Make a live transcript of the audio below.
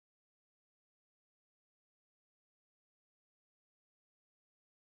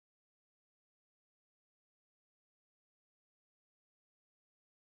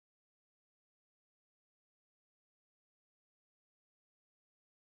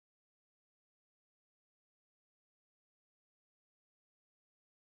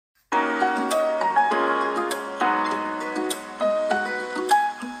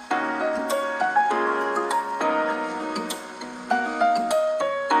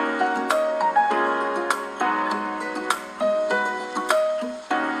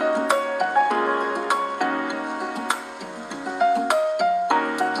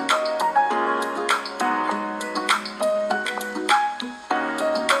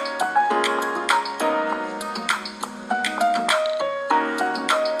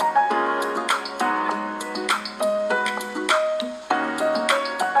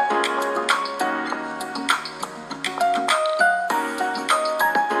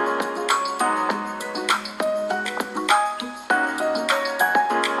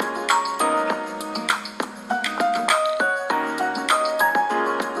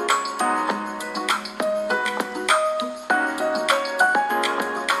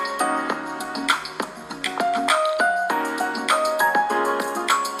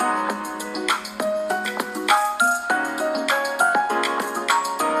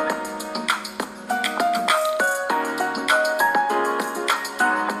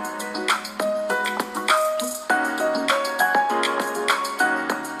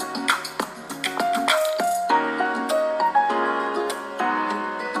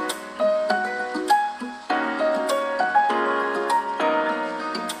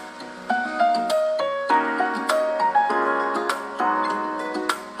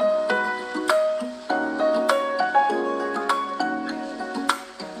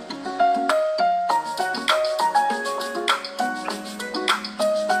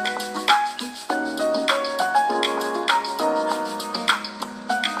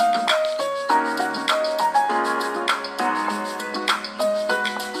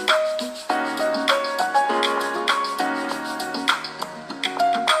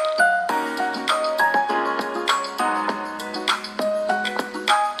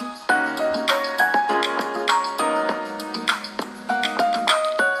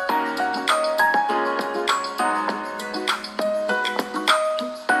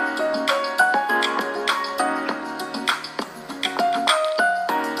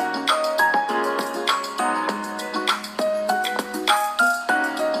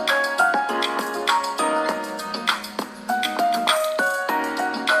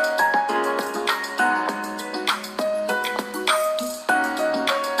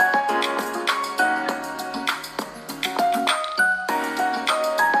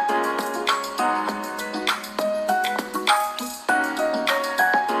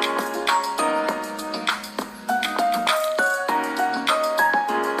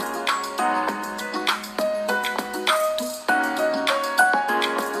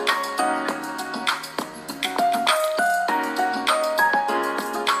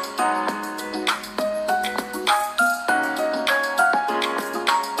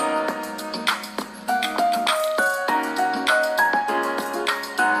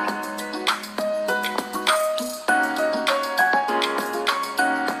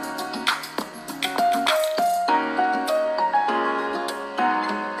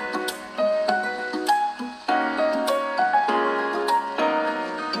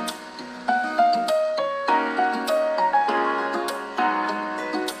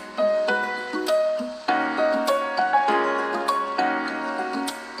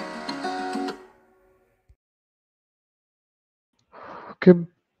Good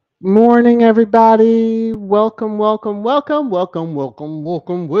morning, everybody. Welcome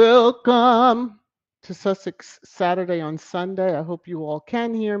to Sussex Saturday on Sunday. I hope you all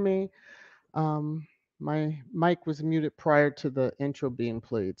can hear me. Um, my mic was muted prior to the intro being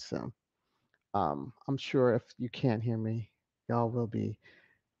played, so I'm sure if you can't hear me, y'all will be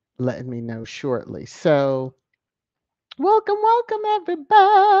letting me know shortly. So, welcome,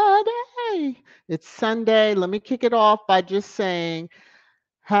 everybody. It's Sunday. Let me kick it off by just saying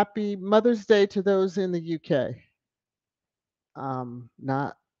Happy Mother's Day to those in the UK.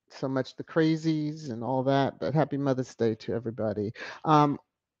 Not so much the crazies and all that, but happy Mother's Day to everybody. Um,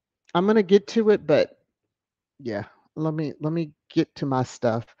 I'm gonna get to it, but yeah, let me get to my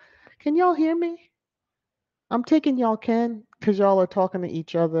stuff. Can y'all hear me? I'm taking y'all can because y'all are talking to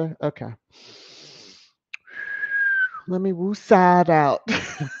each other. Okay. Let me woo side out.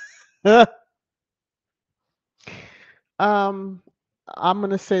 um, I'm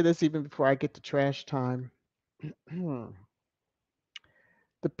gonna say this even before I get to trash time. The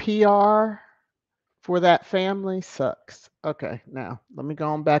PR for that family sucks. Okay, now let me go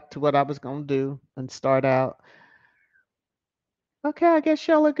on back to what I was going to do and start out. Okay, I guess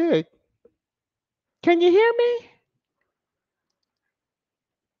y'all are good. Can you hear me?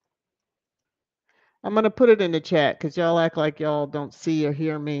 I'm going to put it in the chat because y'all act like y'all don't see or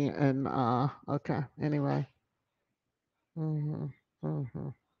hear me. And, okay, anyway. hmm hmm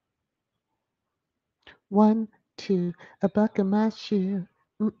One, two, a buck in my shoe.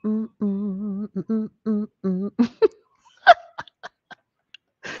 Mm.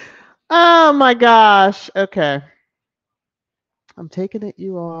 Oh my gosh. Okay. I'm taking it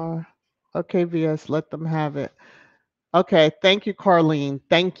you are. Okay, VS, let them have it. Okay, thank you, Carlene.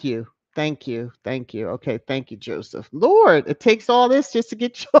 Thank you. Thank you. Thank you. Okay, thank you, Joseph. Lord, it takes all this just to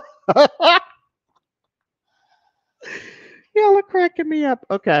get you. Y'all are cracking me up.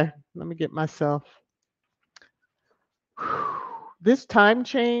 Okay, let me get myself. This time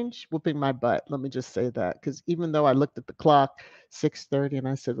change whooping my butt. Let me just say that because even though I looked at the clock 6:30 and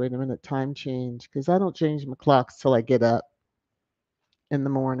I said, "Wait a minute, time change," because I don't change my clocks till I get up in the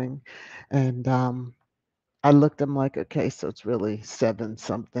morning, and I looked, I'm like, okay, so it's really 7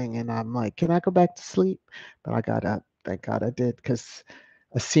 something. And I'm like, can I go back to sleep? But I got up. Thank God I did because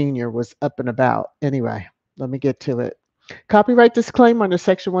a senior was up and about. Anyway, let me get to it. Copyright disclaimer under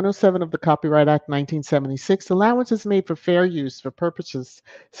Section 107 of the Copyright Act 1976. Allowance is made for fair use for purposes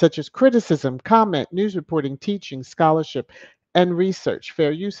such as criticism, comment, news reporting, teaching, scholarship, and research.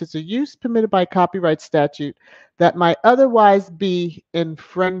 Fair use is a use permitted by copyright statute that might otherwise be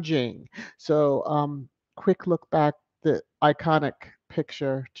infringing. So, quick look back, the iconic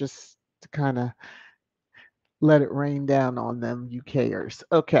picture, just to kind of let it rain down on them UKers.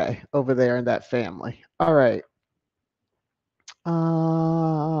 Okay, over there in that family. All right. Um,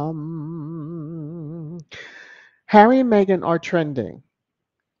 Harry and Meghan are trending.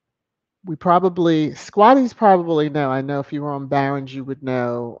 We probably, Squatties probably know. I know if you were on Barron's, you would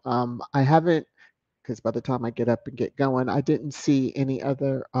know. I haven't, because by the time I get up and get going, I didn't see any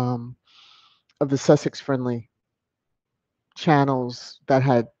other of the Sussex friendly channels that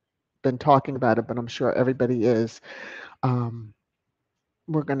had been talking about it, but I'm sure everybody is. Um,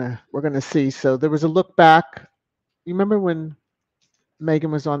 we're gonna see. So there was a look back. You remember when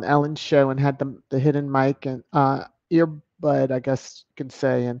Megan was on Ellen's show and had the hidden mic and earbud, I guess you can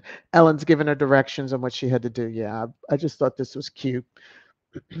say, and Ellen's giving her directions on what she had to do. Yeah, I just thought this was cute.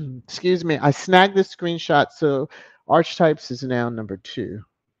 Excuse me. I snagged this screenshot, so Archetypes is now number 2.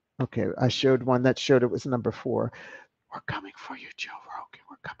 Okay, I showed one that showed it was number 4. We're coming for you, Joe Rogan.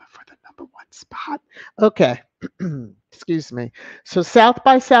 We're coming for the number 1 spot. Okay. Excuse me. So South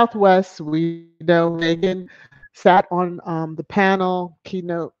by Southwest, we know Megan sat on the panel,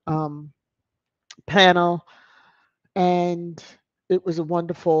 keynote panel, and it was a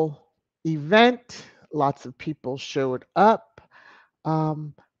wonderful event. Lots of people showed up.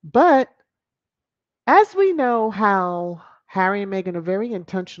 But as we know how Harry and Meghan are very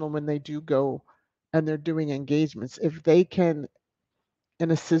intentional when they do go and they're doing engagements, if they can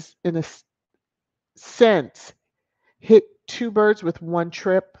in a sense hit 2 birds with 1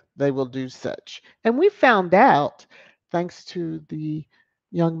 trip, they will do such. And we found out, thanks to the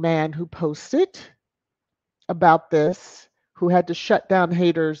young man who posted about this, who had to shut down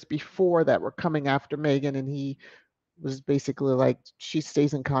haters before that were coming after Meghan, and he was basically like, she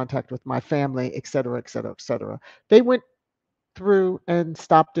stays in contact with my family, et cetera, et cetera, et cetera. They went through and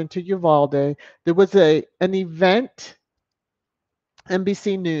stopped into Uvalde. There was an event,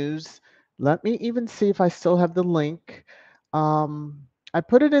 NBC News. Let me even see if I still have the link. I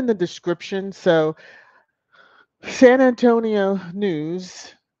put it in the description. So San Antonio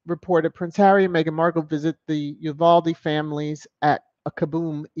News reported Prince Harry and Meghan Markle visit the Uvalde families at a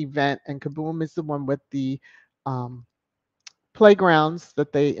Kaboom event, and Kaboom is the one with the um, playgrounds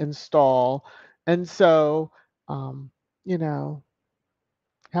that they install. And so, um, you know,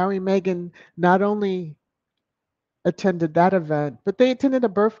 Harry and Meghan not only attended that event, but they attended a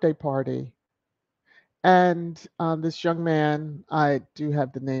birthday party. And this young man, I do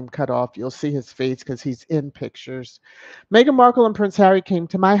have the name cut off. You'll see his face because he's in pictures. Meghan Markle and Prince Harry came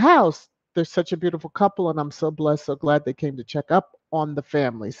to my house. They're such a beautiful couple, and I'm so blessed, so glad they came to check up on the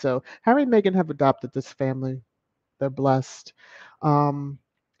family. So Harry and Meghan have adopted this family. They're blessed. Um,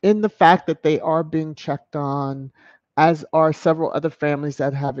 in the fact that they are being checked on, as are several other families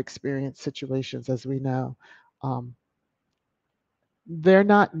that have experienced situations, as we know. Um, they're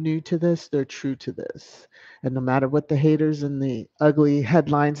not new to this, they're true to this. And no matter what the haters and the ugly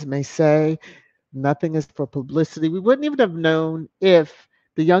headlines may say, nothing is for publicity. We wouldn't even have known if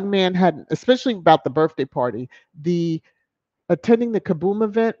the young man hadn't, especially about the birthday party. The attending the Kaboom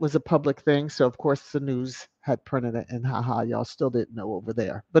event was a public thing, so of course the news had printed it, and haha, y'all still didn't know over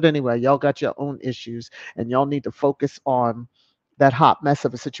there. But anyway, y'all got your own issues, and y'all need to focus on that hot mess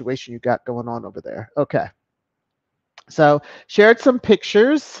of a situation you got going on over there. Okay. So shared some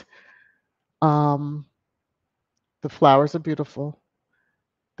pictures. Um, the flowers are beautiful.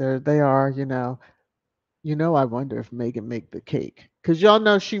 There they are, you know. I wonder if Megan make the cake. Because y'all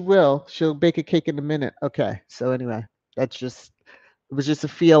know she will. She'll bake a cake in a minute. Okay. So anyway, that's just it was just a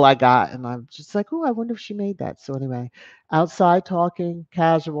feel I got. And I'm just like, oh, I wonder if she made that. So anyway, outside talking,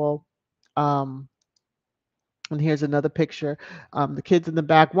 casual. Um, And here's another picture. The kids in the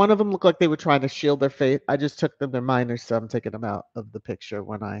back, one of them looked like they were trying to shield their face. I just took them, they're minors, so I'm taking them out of the picture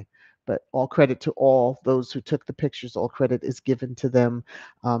but all credit to all those who took the pictures. All credit is given to them.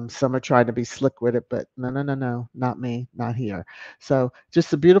 Some are trying to be slick with it, but no, no, no, no, not me, not here. So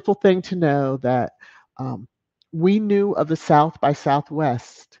just a beautiful thing to know that um, we knew of the South by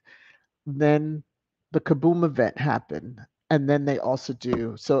Southwest. Then the Kaboom event happened. And then they also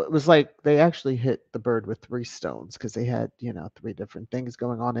do, so it was like they actually hit the bird with three stones because they had, three different things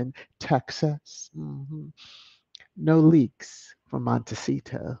going on in Texas. No leaks from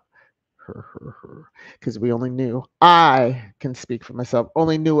Montecito. Because we only knew, I can speak for myself,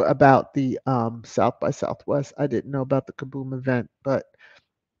 only knew about the South by Southwest. I didn't know about the Kaboom event, but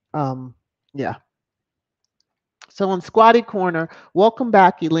um, yeah. So on Squatty Corner, welcome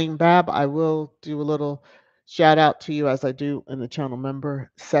back, Elaine Bab. I will do a little shout out to you as I do in the channel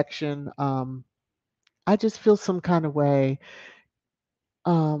member section. I just feel some kind of way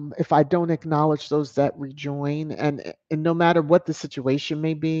if I don't acknowledge those that rejoin, and no matter what the situation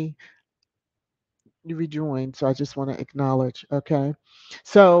may be, you rejoin. So I just want to acknowledge. Okay,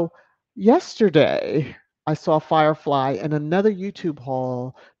 so yesterday I saw Firefly in another YouTube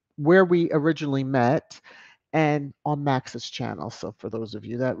haul where we originally met and on Max's channel. So for those of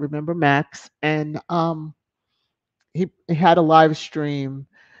you that remember Max, and he had a live stream,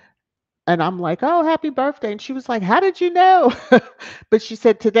 and I'm like, "Oh, happy birthday!" And she was like, "How did you know?" But she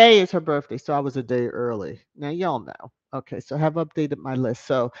said today is her birthday, so I was a day early. Now y'all know. Okay, so I have updated my list.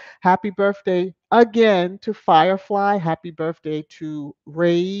 So happy birthday again to Firefly. Happy birthday to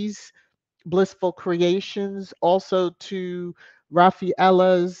Ray's Blissful Creations. Also to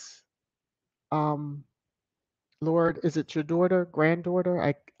Raffaella's um, Lord, is it your daughter, granddaughter?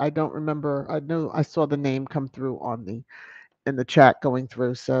 I don't remember. I know I saw the name come through on the in the chat going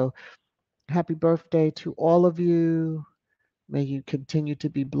through. So happy birthday to all of you. May you continue to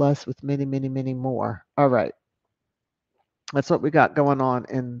be blessed with many, many, many more. All right. That's what we got going on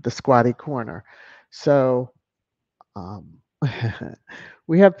in the squatty corner. So um,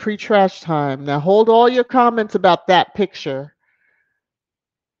 we have pre-trash time. Now hold all your comments about that picture.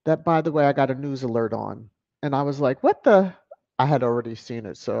 That, by the way, I got a news alert on. And I was like, what the? I had already seen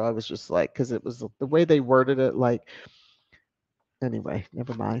it. So I was just like, because it was the way they worded it. Like, anyway,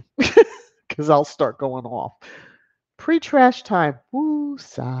 never mind. Because I'll start going off. Pre trash time. Woo,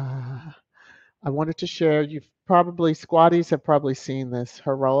 sa. I wanted to share. You've probably, squatties have probably seen this.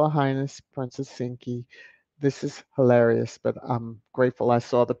 Her Royal Highness Princess Sinky. This is hilarious, but I'm grateful I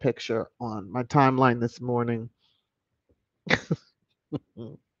saw the picture on my timeline this morning.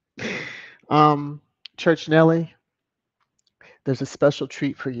 um, Church Nelly, there's a special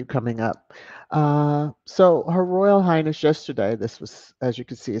treat for you coming up. So, Her Royal Highness yesterday, this was, as you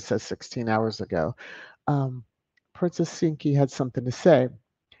can see, it says 16 hours ago, um, Princess Sinky had something to say.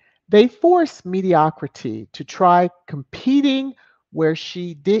 They force mediocrity to try competing where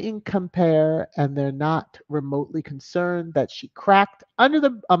she didn't compare and they're not remotely concerned that she cracked under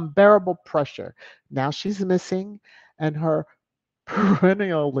the unbearable pressure. Now she's missing, and her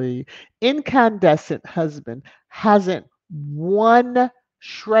perennially incandescent husband hasn't one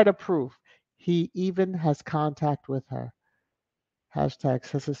shred of proof he even has contact with her. Hashtag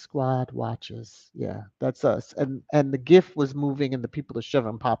Sissa Squad watches. Yeah, that's us. And the gift was moving and the people are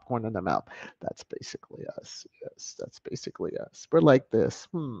shoving popcorn in their mouth. That's basically us. Yes, that's basically us. We're like this.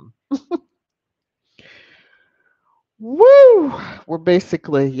 Woo! We're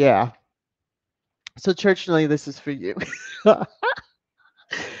basically, yeah. So churchly, this is for you. Baby,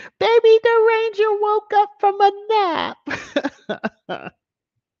 the ranger woke up from a nap.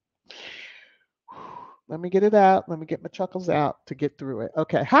 Let me get it out. Let me get my chuckles out to get through it.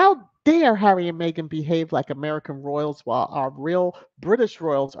 Okay. How dare Harry and Meghan behave like American royals while our real British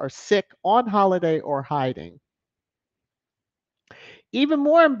royals are sick, on holiday, or hiding? Even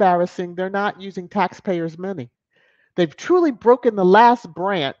more embarrassing, they're not using taxpayers' money. They've truly broken the last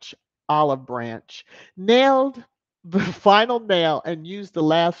branch, olive branch, nailed the final nail, and used the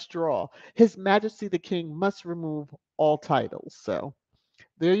last straw. His Majesty the King must remove all titles. So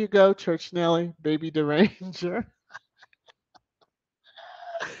there you go, Church Nelly, baby deranger.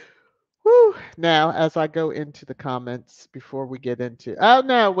 Whew. Now, as I go into the comments before we get into, oh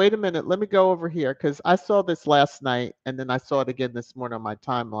no, wait a minute. Let me go over here because I saw this last night and then I saw it again this morning on my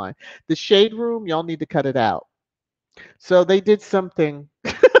timeline. The shade room, y'all need to cut it out. So they did something.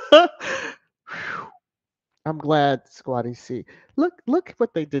 I'm glad, Squatty C. Look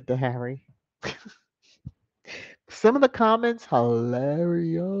what they did to Harry. Some of the comments,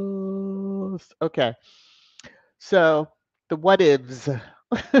 hilarious. Okay, so the what ifs.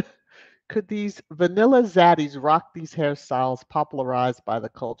 Could these vanilla zaddies rock these hairstyles popularized by the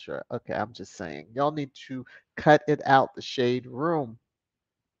culture? Okay, I'm just saying. Y'all need to cut it out, the shade room.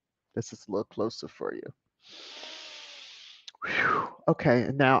 This is a little closer for you. Whew. Okay,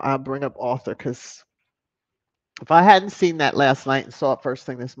 and now I'll bring up author because if I hadn't seen that last night and saw it first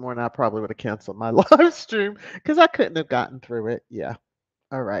thing this morning, I probably would have canceled my live stream because I couldn't have gotten through it. Yeah.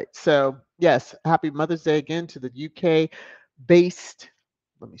 All right. So, yes, happy Mother's Day again to the UK based,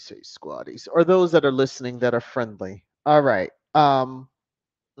 let me say squaddies, or those that are listening that are friendly. All right. Mhm.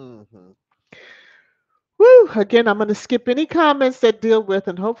 Woo, again, I'm going to skip any comments that deal with,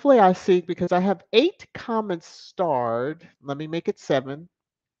 and hopefully I see because I have 8 comments starred. Let me make it 7.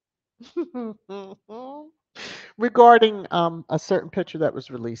 Regarding a certain picture that was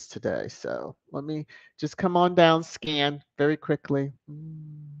released today. So let me just come on down, scan very quickly.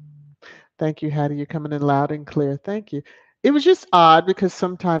 Thank you, Hattie. You're coming in loud and clear. Thank you. It was just odd because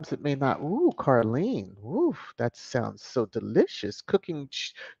sometimes it may not. Ooh, Carlene. Ooh, that sounds so delicious. Cooking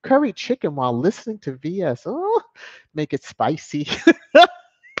curry chicken while listening to VS. Oh, make it spicy.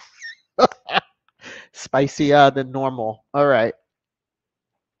 Spicier than normal. All right.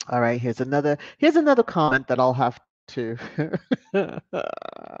 All right, here's another comment that I'll have to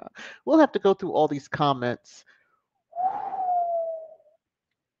we'll have to go through all these comments.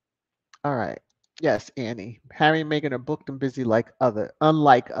 All right. Yes, Annie. Harry and Meghan are booked and busy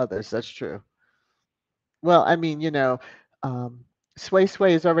unlike others. That's true. Well, I mean, Sway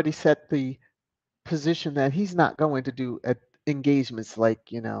Sway has already set the position that he's not going to do engagements like,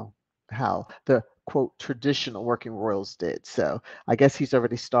 how the quote traditional working royals did. So I guess he's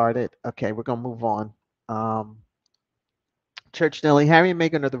already started. Okay, we're gonna move on. Um, Church Nelly, Harry and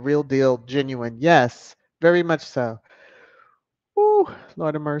Meghan are the real deal, genuine. Yes, very much so. Ooh,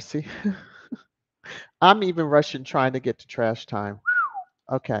 Lord of mercy. I'm even rushing trying to get to trash time.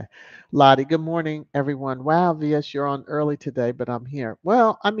 Okay. Lottie, good morning, everyone. Wow, VS, you're on early today, but I'm here.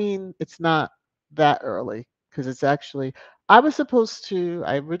 Well, I mean, it's not that early because it's actually, I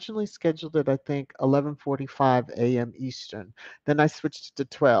originally scheduled it, I think, 11:45 a.m. Eastern. Then I switched it to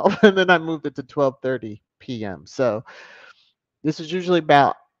 12, and then I moved it to 12:30 p.m. So this is usually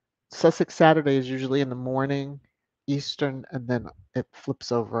about Sussex Saturday is usually in the morning, Eastern, and then it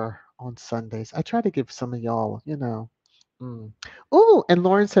flips over on Sundays. I try to give some of y'all. Mm. Oh, and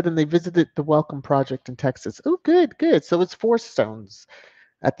Lauren said, and they visited the Welcome Project in Texas. Oh, good, good. So it's 4 stones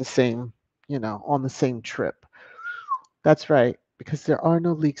at the same, on the same trip. That's right, because there are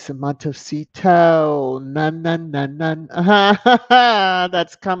no leaks in Montecito. None, none, none, none.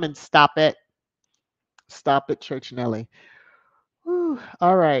 That's coming. Stop it. Stop it, Church Nelly. Whew.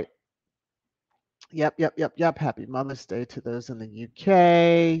 All right. Yep, yep, yep, yep. Happy Mother's Day to those in the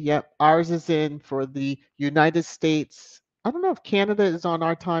UK. Yep, ours is in for the United States. I don't know if Canada is on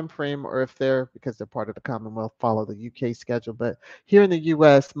our time frame or if because they're part of the Commonwealth, follow the UK schedule. But here in the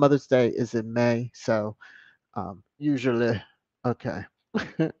US, Mother's Day is in May. So usually. Okay.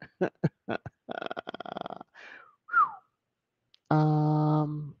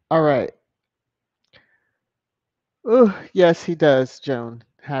 All right. Oh, yes, he does, Joan.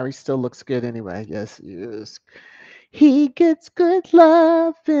 Harry still looks good anyway. Yes, yes. He gets good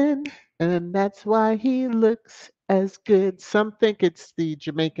loving, and that's why he looks as good. Some think it's the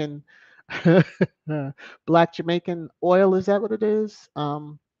Jamaican, black Jamaican oil. Is that what it is?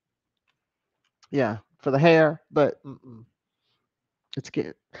 Yeah, for the hair, but it's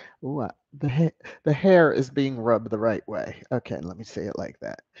good. Ooh, the hair is being rubbed the right way. Okay, let me say it like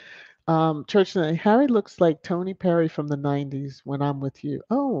that. Church tonight, Harry looks like Tony Perry from the '90s when I'm with you.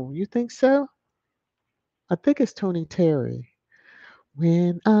 Oh, you think so? I think it's Tony Terry.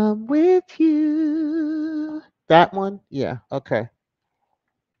 When I'm with you. That one? Yeah, okay.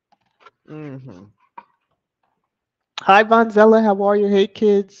 Hi, Vonzella. How are you? Hey,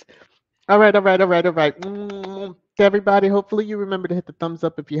 kids. All right, all right, all right, all right. To everybody, hopefully you remember to hit the thumbs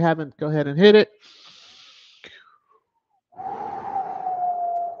up. If you haven't, go ahead and hit it.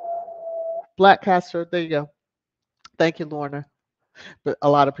 Black Castro, there you go. Thank you, Lorna. But a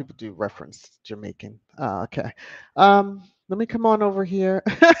lot of people do reference Jamaican. Okay. Let me come on over here.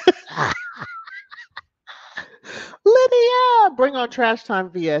 Lydia, bring on Trash Time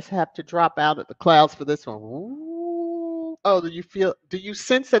VS. Have to drop out at the clouds for this one. Ooh. Oh, do you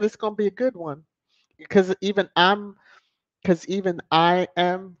sense that it's going to be a good one? Because even I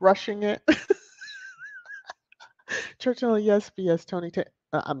am rushing it. Churchill, yes, VS, Tony.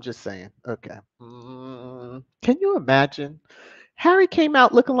 I'm just saying. Okay. Can you imagine? Harry came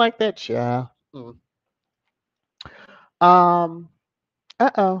out looking like that. Yeah. Um.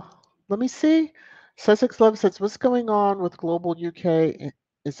 Uh-oh. Let me see. Sussex Love says, what's going on with Global UK?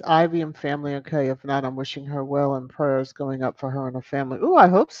 Is Ivy and family okay? If not, I'm wishing her well and prayers going up for her and her family. Ooh, I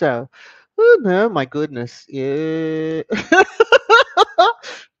hope so. Oh, no, my goodness. Yeah.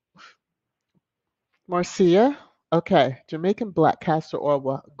 Marcia? Okay. Jamaican black castor oil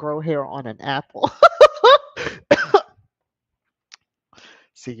will grow hair on an apple.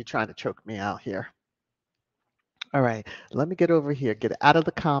 See, you're trying to choke me out here. All right, let me get over here. Get out of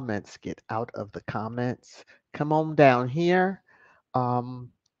the comments. Get out of the comments. Come on down here. Um,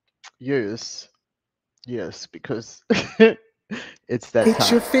 yes, yes, because it's that It's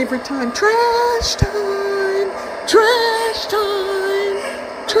time. your favorite time. Trash time. Trash time.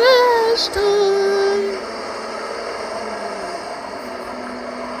 Trash time.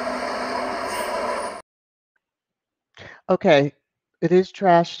 Okay, it is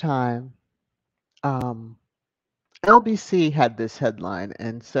trash time. Um, LBC had this headline,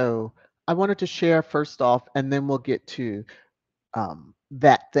 and so I wanted to share first off, and then we'll get to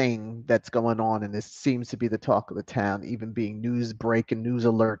that thing that's going on, and this seems to be the talk of the town, even being news break and news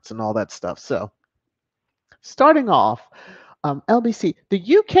alerts and all that stuff. So, starting off, LBC,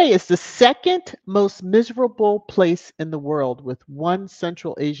 the UK is the second most miserable place in the world, with one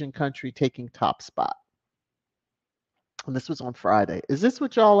Central Asian country taking top spot. And this was on Friday. Is this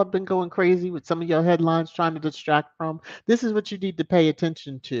what y'all have been going crazy with some of your headlines trying to distract from? This is what you need to pay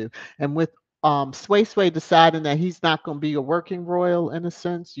attention to. And with Sway Sway deciding that he's not going to be a working royal in a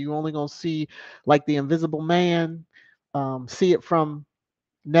sense, you only going to see like the Invisible Man, see it from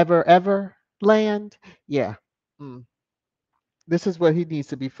Never Ever Land. Yeah. Mm. This is what he needs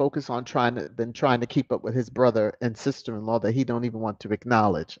to be focused on trying to keep up with his brother and sister-in-law that he don't even want to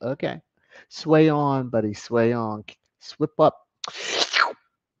acknowledge. Okay. Sway on, buddy, sway on. Swip up.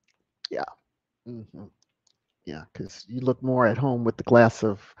 Yeah. Yeah, because you look more at home with the glass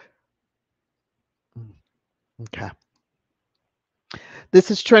of. Mm, okay. This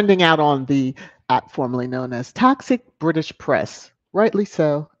is trending out on the app formerly known as Toxic British Press. Rightly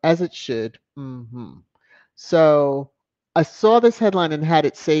so, as it should. So I saw this headline and had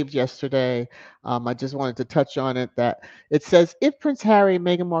it saved yesterday. I just wanted to touch on it that it says if Prince Harry and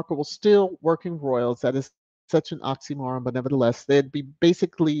Meghan Markle were still working royals, that is such an oxymoron, but nevertheless, they'd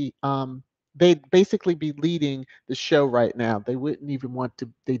basically be leading the show right now. They didn't want to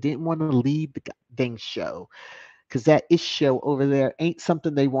lead the dang show because that ish show over there ain't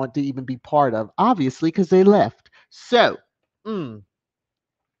something they want to even be part of, obviously, because they left. So,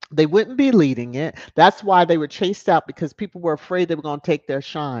 they wouldn't be leading it. That's why they were chased out because people were afraid they were going to take their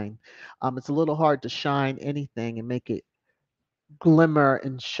shine. It's a little hard to shine anything and make it glimmer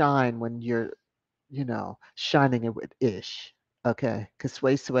and shine when you're, shining it with ish. Okay, because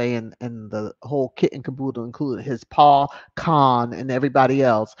Sway Sway and the whole kit and caboodle, including his Pa, Khan, and everybody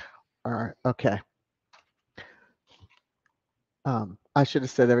else, are okay. I should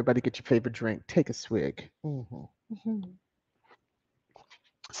have said, everybody get your favorite drink. Take a swig.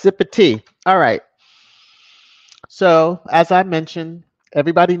 Sip of tea. All right. So, as I mentioned,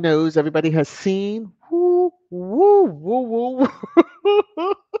 everybody knows, everybody has seen. Woo, woo, woo,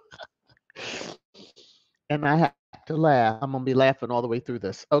 woo. And I have to laugh. I'm gonna be laughing all the way through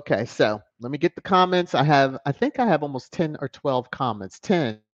this. Okay, so let me get the comments. I think I have almost 10 or 12 comments,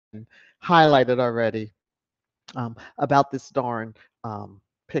 10 highlighted already about this darn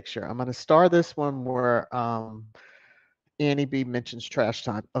picture. I'm gonna star this one where Annie B mentions trash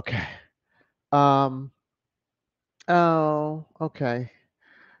time. Okay. Um, oh, okay.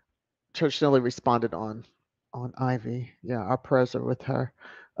 Church Nelly responded on Ivy. Yeah, our prayers are with her.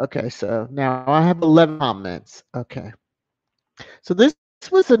 Okay, so now I have 11 comments. Okay. So this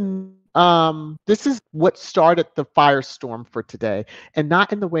is what started the firestorm for today, and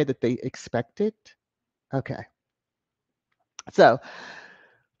not in the way that they expected. Okay. So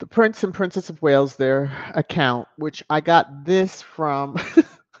the Prince and Princess of Wales, their account, which I got this from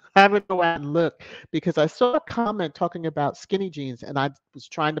I haven't go out and look because I saw a comment talking about skinny jeans and I was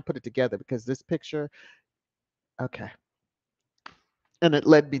trying to put it together because this picture, okay. And it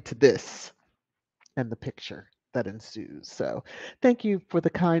led me to this and the picture that ensues. So, thank you for the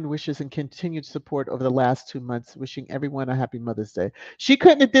kind wishes and continued support over the last 2 months. Wishing everyone a happy Mother's Day. She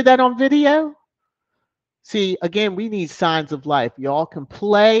couldn't have did that on video. See, again, we need signs of life. Y'all can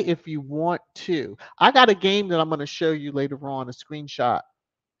play if you want to. I got a game that I'm going to show you later on, a screenshot.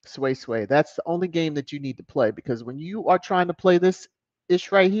 Sway Sway. That's the only game that you need to play because when you are trying to play this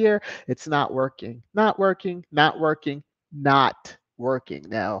ish right here, it's not working. Not working, not working, not working.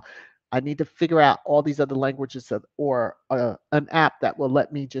 Now, I need to figure out all these other languages or an app that will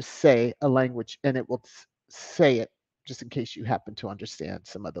let me just say a language and it will say it just in case you happen to understand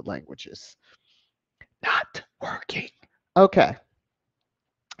some other languages. Not working. Okay.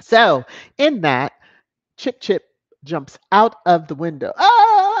 So, in that, Chip Chip jumps out of the window.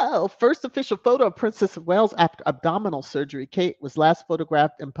 Oh, first official photo of Princess of Wales after abdominal surgery. Kate was last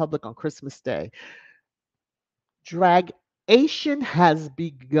photographed in public on Christmas Day. Dragation has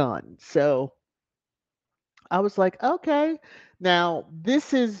begun. So I was like, okay. Now,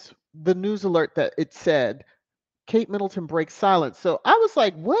 this is the news alert that it said Kate Middleton breaks silence. So I was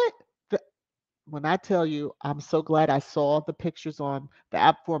like, what? When I tell you, I'm so glad I saw the pictures on the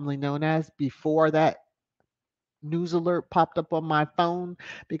app formerly known as before that news alert popped up on my phone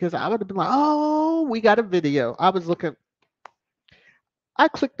because I would have been like, oh, we got a video. I was looking, I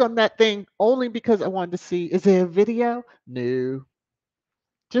clicked on that thing only because I wanted to see, is there a video? No,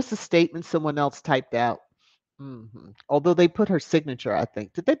 just a statement someone else typed out. Although they put her signature, I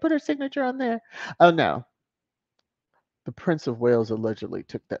think. Did they put her signature on there? Oh, no. The Prince of Wales allegedly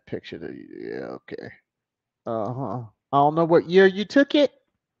took that picture. Yeah, okay. Uh huh. I don't know what year you took it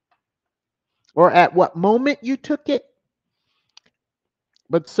or at what moment you took it,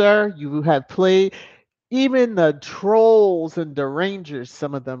 but, sir, you have played. Even the trolls and the rangers,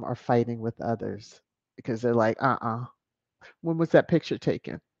 some of them are fighting with others because they're like, when was that picture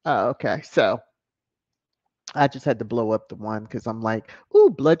taken? Oh, okay. So I just had to blow up the one because I'm like, ooh,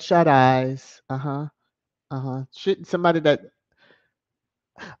 bloodshot eyes. Uh-huh. Uh-huh. Shouldn't somebody that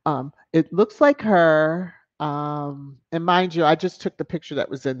it looks like her. And mind you, I just took the picture that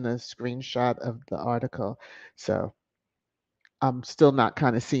was in the screenshot of the article. So I'm still not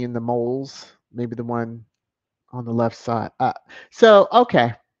kind of seeing the moles. Maybe the one on the left side. So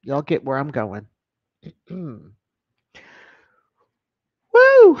okay, y'all get where I'm going.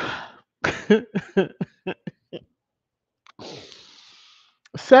 Woo!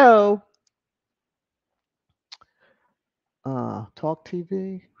 So, Talk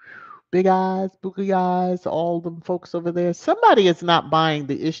TV, Big Eyes, Boogie Eyes, all them folks over there. Somebody is not buying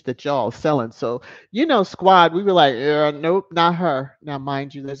the ish that y'all selling. So, Squad, we were like, yeah, nope, not her. Now,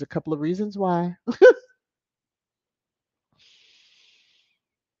 mind you, there's a couple of reasons why.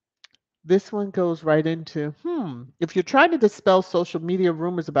 This one goes right into, if you're trying to dispel social media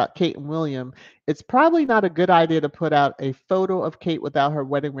rumors about Kate and William, it's probably not a good idea to put out a photo of Kate without her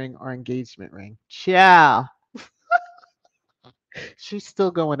wedding ring or engagement ring. Ciao. She's still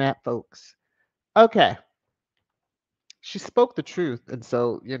going at folks. Okay. She spoke the truth. And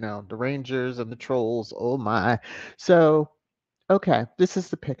so, the Rangers and the trolls, oh my. So, okay, this is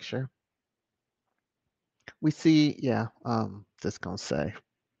the picture. We see, yeah, just gonna say.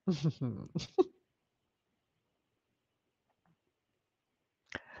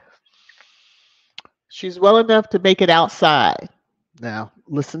 She's well enough to make it outside. Now,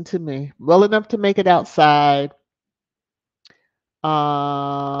 listen to me. Well enough to make it outside.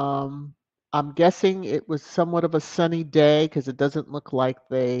 Um, I'm guessing it was somewhat of a sunny day because it doesn't look like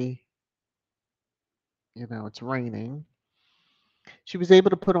it's raining. She was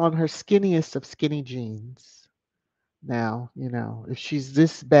able to put on her skinniest of skinny jeans. Now, if she's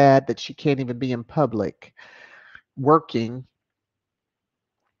this bad that she can't even be in public working,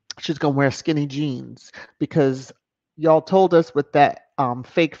 she's going to wear skinny jeans because y'all told us with that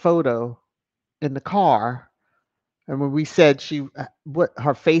fake photo in the car. And when we said what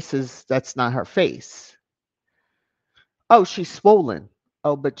her face is, that's not her face. Oh, she's swollen.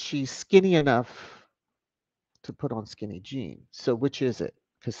 Oh, but she's skinny enough to put on skinny jeans. So which is it?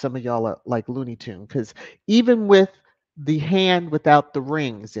 Because some of y'all are like Looney Tune. Because even with the hand without the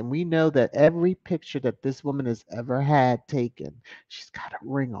rings, and we know that every picture that this woman has ever had taken, she's got a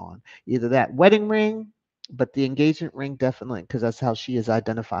ring on. Either that wedding ring, but the engagement ring definitely, because that's how she is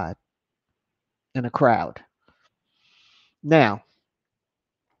identified in a crowd. Now,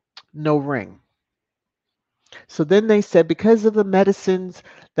 no ring. So then they said because of the medicines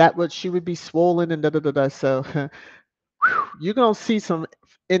that would she would be swollen and da da da da. So you're gonna see some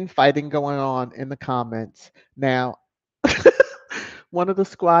infighting going on in the comments. Now, one of the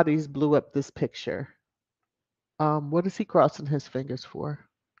squatties blew up this picture. What is he crossing his fingers for?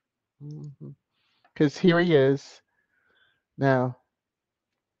 Because here he is. Now,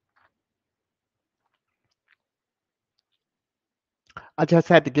 I just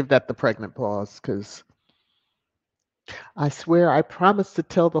had to give that the pregnant pause because I swear I promised to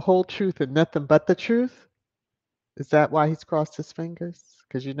tell the whole truth and nothing but the truth. Is that why he's crossed his fingers?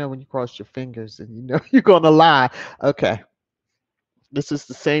 Because when you cross your fingers and you're going to lie. Okay. This is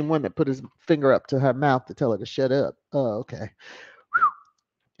the same one that put his finger up to her mouth to tell her to shut up. Oh, okay.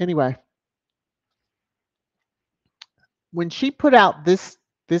 Anyway, when she put out this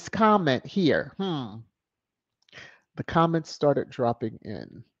comment here, the comments started dropping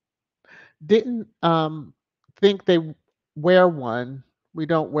in. Didn't think they wear one. We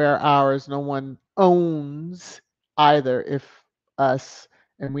don't wear ours. No one owns either. If us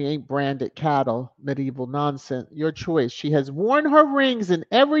and we ain't branded cattle, medieval nonsense. Your choice. She has worn her rings in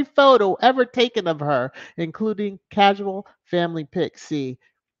every photo ever taken of her, including casual family pics. See,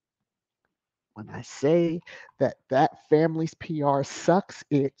 when I say that family's PR sucks,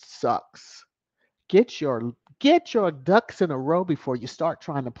 it sucks. Get your ducks in a row before you start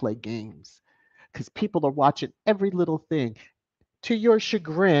trying to play games because people are watching every little thing. To your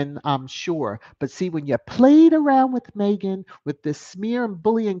chagrin, I'm sure. But see, when you played around with Meghan with this smear and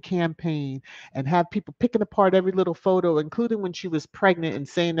bullying campaign and have people picking apart every little photo, including when she was pregnant and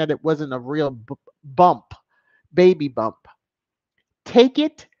saying that it wasn't a real bump, baby bump, take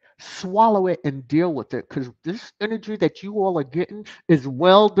it, swallow it, and deal with it because this energy that you all are getting is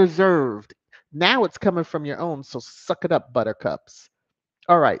well deserved. Now it's coming from your own, so suck it up, buttercups.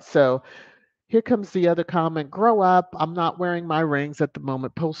 All right, so here comes the other comment. Grow up. I'm not wearing my rings at the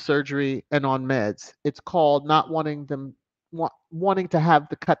moment, post surgery and on meds. It's called not wanting them, wanting to have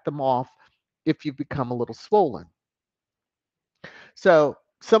to cut them off if you become a little swollen. So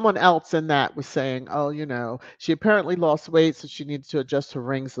someone else in that was saying, "Oh, she apparently lost weight, so she needs to adjust her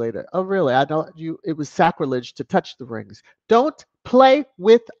rings later." Oh, really? I know you. It was sacrilege to touch the rings. Don't play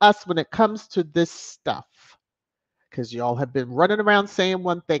with us when it comes to this stuff. Because y'all have been running around saying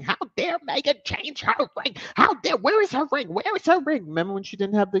one thing. How dare Meghan change her ring? How dare? Where is her ring? Where is her ring? Remember when she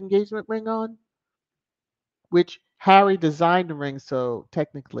didn't have the engagement ring on? Which Harry designed the ring, so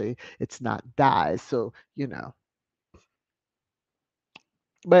technically it's not Di's. So,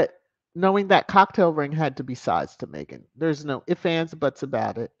 But knowing that cocktail ring had to be sized to Meghan. There's no ifs, ands, buts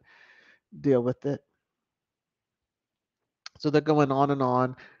about it. Deal with it. So they're going on and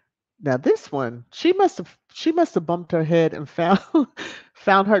on. Now this one, she must have bumped her head and found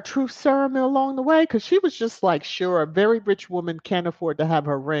found her truth serum along the way because she was just like, sure, a very rich woman can't afford to have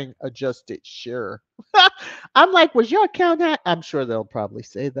her ring adjusted. Sure. I'm like, was your account hacked? I'm sure they'll probably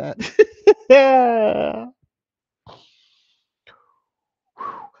say that. Yeah.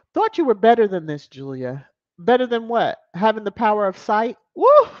 Thought you were better than this, Julia. Better than what? Having the power of sight?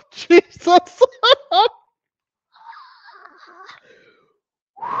 Woo! Jesus.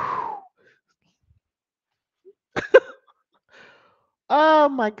 Oh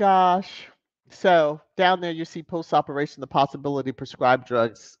my gosh. So down there you see post operation the possibility prescribed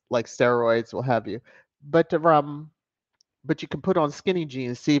drugs like steroids will have you. But you can put on skinny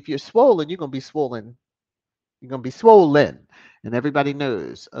jeans. See if you're swollen, you're gonna be swollen. You're gonna be swollen. And everybody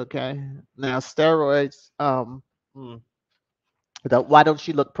knows, okay? Now steroids, mm, why don't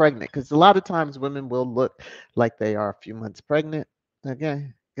she look pregnant? Because a lot of times women will look like they are a few months pregnant.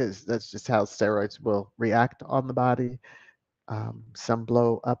 Okay. Because that's just how steroids will react on the body. Some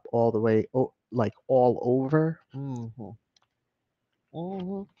blow up all the way, like all over. Hmm.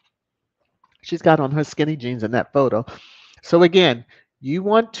 She's got on her skinny jeans in that photo. So again, You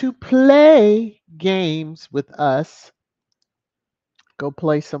want to play games with us? Go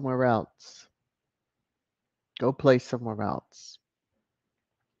play somewhere else. Go play somewhere else.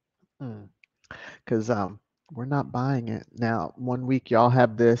 Because we're not buying it. Now, one week y'all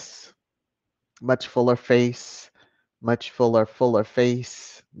have this much fuller face, much fuller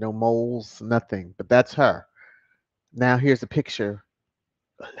face, no moles, nothing. But that's her. Now here's a picture,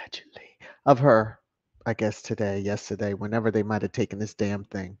 allegedly, of her, I guess today, yesterday, whenever they might have taken this damn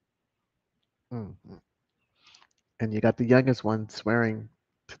thing. Mhm. And you got the youngest one swearing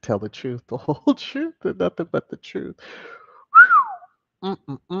to tell the truth, the whole truth, and nothing but the truth.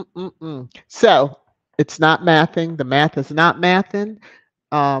 So it's not mathing. The math is not mathing.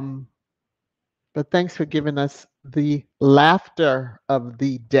 Um, but thanks for giving us the laughter of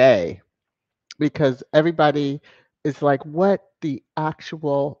the day because everybody is like, what the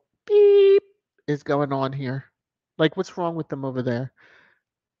actual beep is going on here? Like, what's wrong with them over there?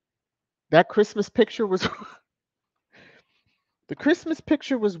 That Christmas picture was the Christmas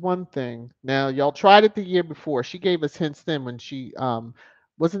picture was one thing. Now, y'all tried it the year before. She gave us hints then when she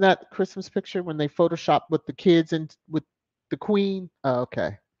wasn't that the Christmas picture when they photoshopped with the kids and with the queen? Oh,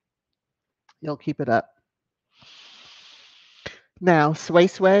 okay. Y'all keep it up. Now, Sway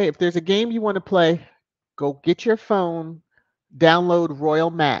Sway, if there's a game you want to play, go get your phone, download Royal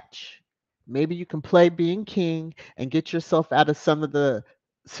Match. Maybe you can play being king and get yourself out of some of the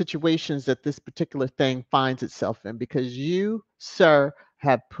situations that this particular thing finds itself in because you, sir,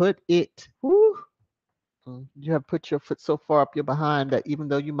 have put it, whew, you have put your foot so far up your behind that even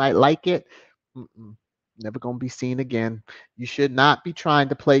though you might like it, mm-mm, never going to be seen again. You should not be trying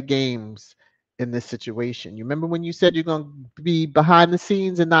to play games in this situation. You remember when you said you're going to be behind the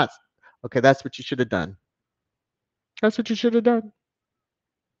scenes and not, okay, that's what you should have done. That's what you should have done.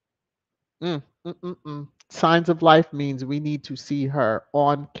 Signs of life means we need to see her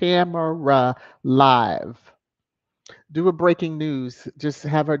on camera live. Do a breaking news. Just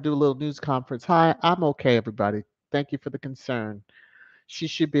have her do a little news conference. Hi, I'm okay, everybody. Thank you for the concern. She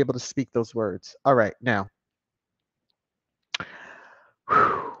should be able to speak those words. All right, now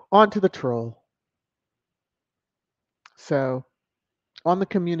on to the troll. So on the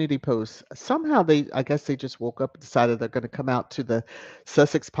community post, somehow I guess they just woke up and decided they're going to come out to the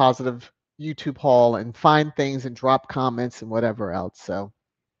Sussex Positive YouTube hall and find things and drop comments and whatever else. So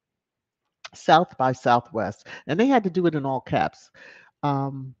South by Southwest, and they had to do it in all caps.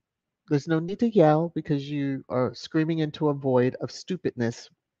 Um, there's no need to yell because you are screaming into a void of stupidness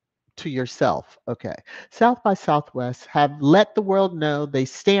to yourself. Okay. South by Southwest have let the world know they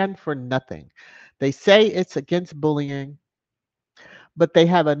stand for nothing. They say it's against bullying, but they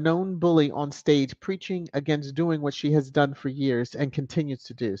have a known bully on stage preaching against doing what she has done for years and continues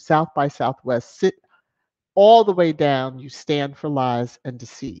to do. South by Southwest, sit all the way down. You stand for lies and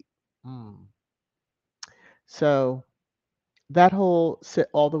deceit. Mm. So that whole sit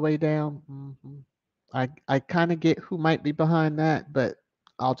all the way down, I kind of get who might be behind that, but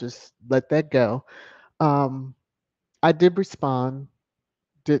I'll just let that go. Um, I did respond.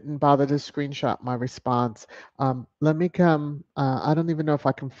 Didn't bother to screenshot my response. Let me come. I don't even know if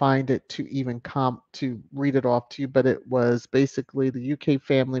I can find it to even to read it off to you, but it was basically the UK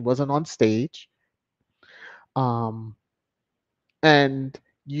family wasn't on stage, um, and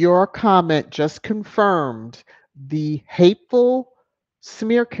your comment just confirmed the hateful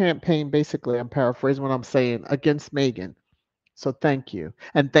smear campaign. Basically, I'm paraphrasing what I'm saying against Meghan. So thank you.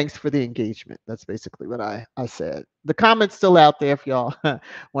 And thanks for the engagement. That's basically what I said. The comment's still out there if y'all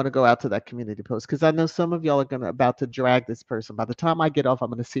want to go out to that community post because I know some of y'all are gonna about to drag this person. By the time I get off, I'm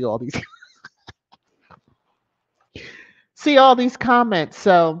gonna see all these see all these comments.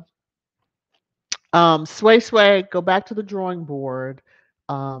 So sway sway, go back to the drawing board.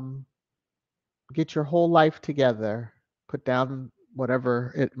 Um, get your whole life together. Put down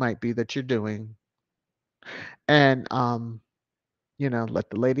whatever it might be that you're doing. And let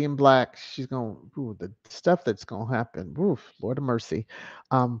the lady in black, she's going, ooh, the stuff that's going to happen. Oof, Lord of mercy.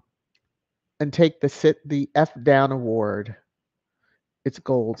 Um, and take the F down award. It's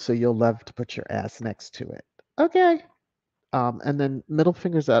gold, so you'll love to put your ass next to it. Okay. And then middle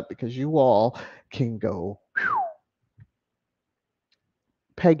fingers up because you all can go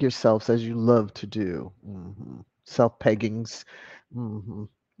peg yourselves as you love to do. Self peggings.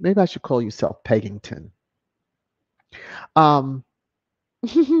 Maybe I should call you self peggington. Um,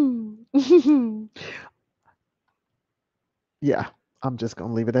 yeah, I'm just going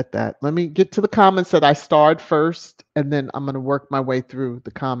to leave it at that. Let me get to the comments that I starred first, and then I'm going to work my way through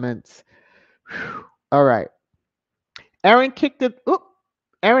the comments. Whew. All right. Aaron kicked it.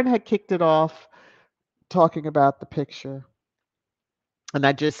 Aaron had kicked it off talking about the picture. and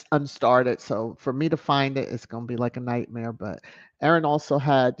I just unstarted. So for me to find it, it's gonna be like a nightmare. But Aaron also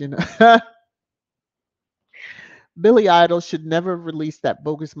had, Billy Idol should never release that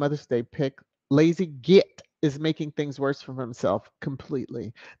bogus Mother's Day pic. Lazy Git is making things worse for himself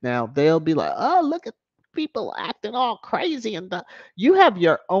completely. Now they'll be like, "Oh, look at people acting all crazy," and you have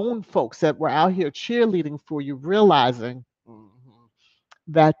your own folks that were out here cheerleading for you, realizing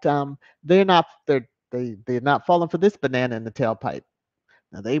that they're not falling for this banana in the tailpipe.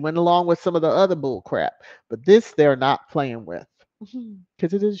 Now they went along with some of the other bull crap, but this they're not playing with.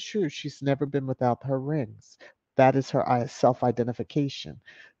 Because it is true, she's never been without her rings. That is her self-identification.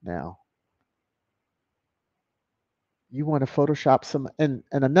 Now, you want to Photoshop some, and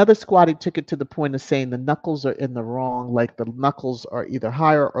another squatty took it to the point of saying the knuckles are in the wrong, like the knuckles are either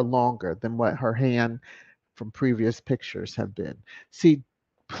higher or longer than what her hand from previous pictures have been. See,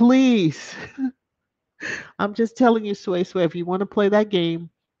 please, I'm just telling you, Sway Sway, if you want to play that game,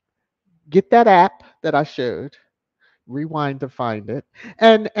 get that app that I showed, rewind to find it,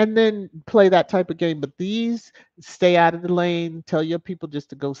 and then play that type of game. But these, stay out of the lane, tell your people just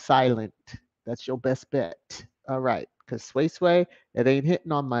to go silent. That's your best bet. All right, because Sway Sway, it ain't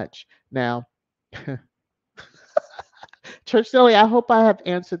hitting on much now. Church Nelly, I hope I have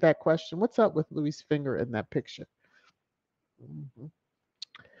answered that question. What's up with Louis' finger in that picture?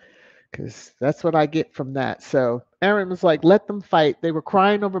 Because that's what I get from that. So Aaron was like, let them fight. They were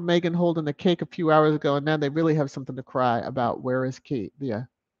crying over Meghan holding the cake a few hours ago, and now they really have something to cry about. Where is Kate? Yeah.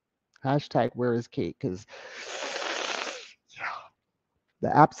 Hashtag where is Kate? Because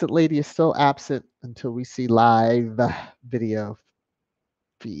the absent lady is still absent until we see live video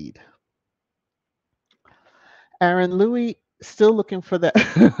feed. Aaron, Louis still looking for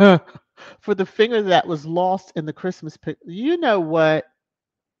that for the finger that was lost in the Christmas picture. You know what?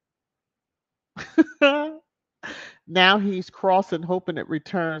 Now he's crossing, hoping it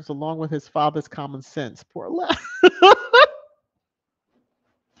returns along with his father's common sense. Poor lad.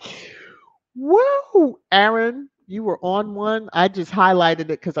 Woo! Aaron, you were on one. I just highlighted it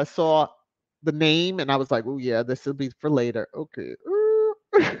because I saw the name and I was like, oh, yeah, this will be for later. Okay.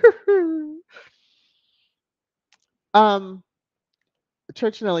 um,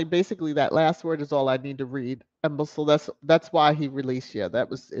 Church Nelly, basically that last word is all I need to read. Imbecile. That's why he released. Yeah, it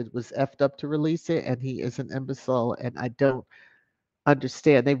was effed up to release it, and he is an imbecile, and I don't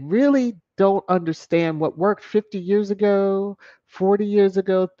understand. They really don't understand what worked 50 years ago, 40 years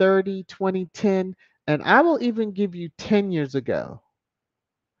ago, 30, 20, 10, and I will even give you 10 years ago.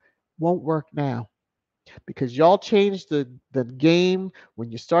 Won't work now because y'all changed the game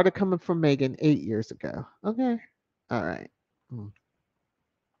when you started coming from Meghan 8 years ago. Okay. All right. Mm.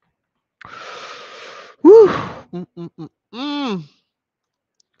 Whew. Mm.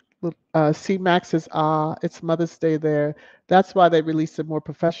 C Max says, it's Mother's Day there. That's why they released a more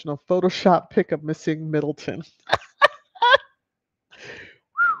professional Photoshop pic of missing Middleton.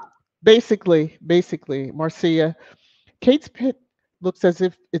 Basically, Marcia, Kate's pit looks as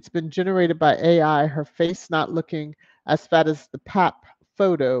if it's been generated by AI, her face not looking as fat as the pap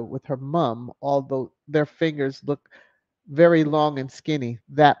photo with her mum, although their fingers look very long and skinny.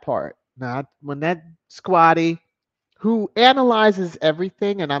 That part. Now, when that squatty who analyzes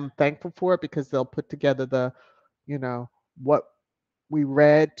everything, and I'm thankful for it because they'll put together you know, what we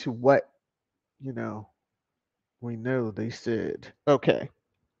read to what, you know, we know they said. Okay.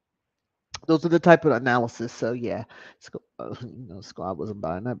 Those are the type of analysis. So yeah, Squad wasn't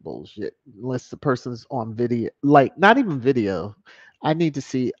buying that bullshit unless the person's on video, like not even video. I need to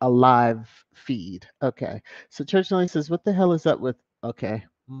see a live feed. Okay. So Church Nelly says, "What the hell is up with?" Okay.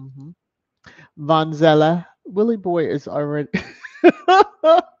 Von Zella, Willie Boy is already.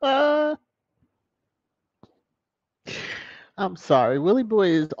 I'm sorry, Willie Boy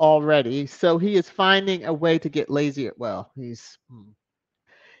is already. So he is finding a way to get lazy. Well, he's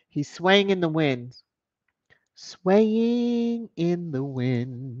swaying in the wind. Swaying in the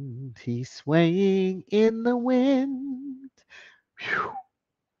wind, he's swaying in the wind. Whew.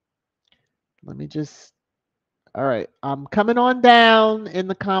 Let me just, all right, I'm coming on down in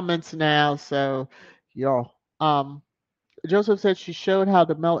the comments now. So, y'all, Joseph said she showed how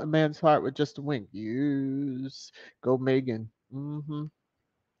to melt a man's heart with just a wink. Use, go Megan.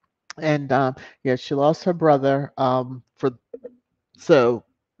 And yeah, she lost her brother. So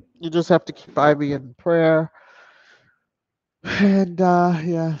you just have to keep Ivy in prayer. And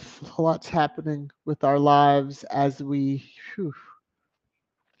yeah, a lot's happening with our lives as whew,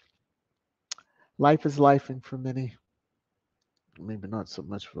 life is lifing for many. Maybe not so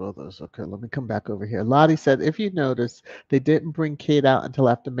much for others. Okay, let me come back over here. Lottie said, if you notice, they didn't bring Kate out until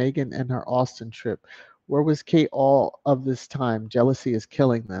after Meghan and her Austin trip. Where was Kate all of this time? Jealousy is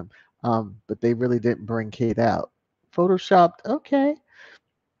killing them. But they really didn't bring Kate out. Photoshopped, okay.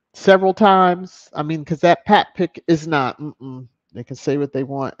 Several times. I mean, because that Pat pick is not. They can say what they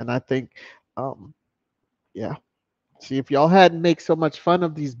want, and I think, um, yeah. See, if y'all hadn't make so much fun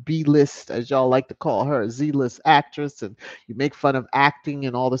of these B-list, as y'all like to call her, Z-list actress, and you make fun of acting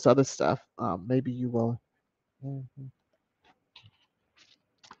and all this other stuff, maybe you will. Mhm.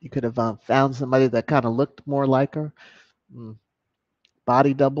 You could have found somebody that kind of looked more like her. Mm.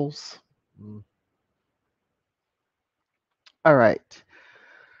 Body doubles. Mm. All right.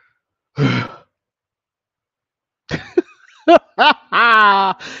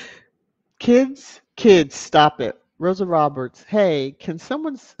 Kids, stop it. Rosa Roberts, hey, can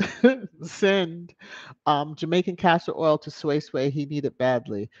someone send Jamaican castor oil to Sway Sway? He needed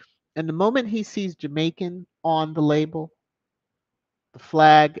badly. And the moment he sees Jamaican on the label, the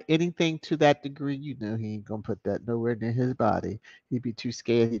flag, anything to that degree, you know he ain't gonna put that nowhere near his body. He'd be too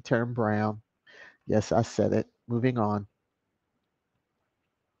scared he'd turn brown. Yes, I said it. Moving on.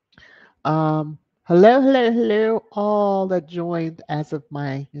 Hello, all that joined as of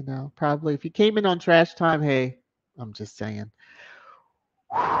my, probably if you came in on trash time, hey, I'm just saying.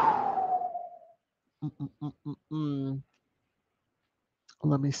 Mm.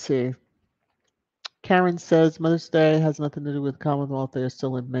 Let me see. Karen says Mother's Day has nothing to do with Commonwealth. They're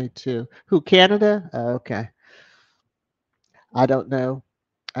still in May too. Who, Canada? Oh, okay. I don't know.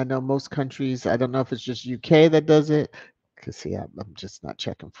 I know most countries, I don't know if it's just UK that does it. Because, see, I'm just not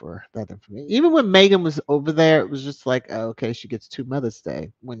checking for that information. Even when Meghan was over there, it was just like, oh, okay, she gets two Mother's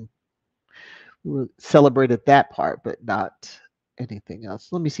Day. When we celebrated that part, but not anything else.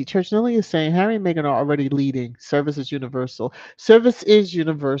 Let me see. Church Nelly is saying Harry and Meghan are already leading. Service is universal. Service is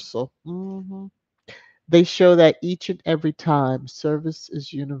universal. They show that each and every time. Service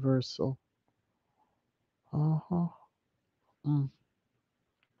is universal. Uh-huh. Mm.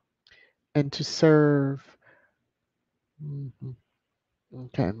 And to serve. Mhm.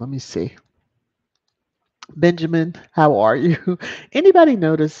 Okay, let me see. Benjamin, how are you? Anybody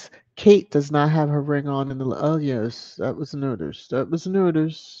notice Kate does not have her ring on in the. Oh, yes, that was noticed. That was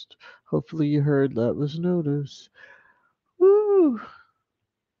noticed. Hopefully, you heard that was noticed. Woo!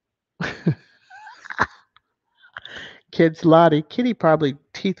 Kids Lottie. Kitty probably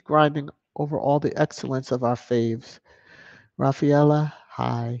teeth grinding over all the excellence of our faves. Rafaela,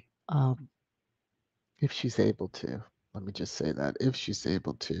 hi. If she's able to. Let me just say that. If she's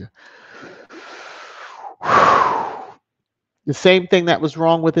able to. The same thing that was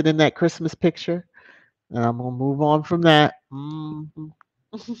wrong with it in that Christmas picture. And I'm going to move on from that. Mrs.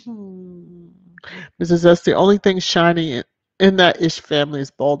 S, the only thing shiny in that Ish family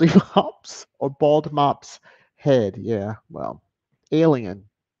is Baldy Mop's or Bald Mop's head. Yeah, well, Alien.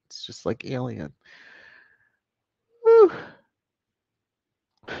 It's just like Alien. Whew.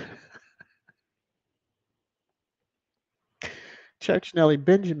 Church Nelly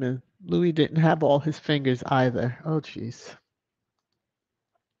Benjamin. Louis didn't have all his fingers either. Oh, jeez.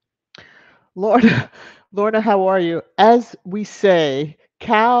 Lorna, Lorna, how are you? As we say,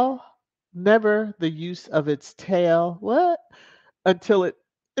 cow never the use of its tail. What? Until it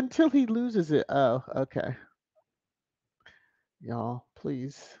until he loses it. Oh, okay. Y'all,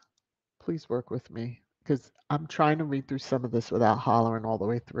 please work with me because I'm trying to read through some of this without hollering all the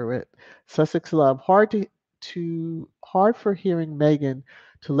way through it. Sussex love hard for hearing Meghan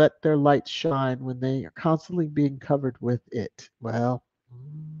to let their light shine when they are constantly being covered with it. Well,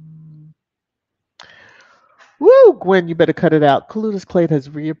 woo, Gwen, you better cut it out. Kaluda's Clade has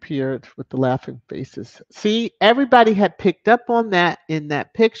reappeared with the laughing faces. See, everybody had picked up on that in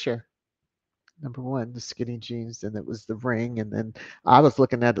that picture. Number one, the skinny jeans, and it was the ring, and then I was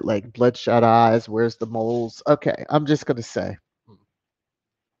looking at it like bloodshot eyes. Where's the moles? Okay, I'm just gonna say.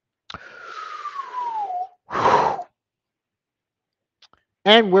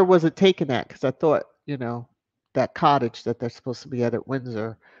 And where was it taken at? Because I thought, that cottage that they're supposed to be at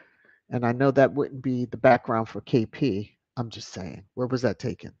Windsor, and I know that wouldn't be the background for KP. I'm just saying, where was that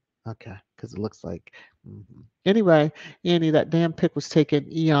taken? Okay, because it looks like. Anyway, Annie, that damn pic was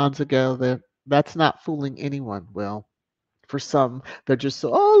taken eons ago. That's not fooling anyone. Well, for some, they're just so,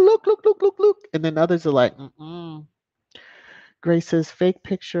 oh, look. And then others are like, mm-mm. Grace says, fake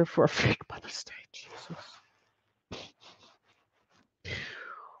picture for a fake Mother's Day. Jesus.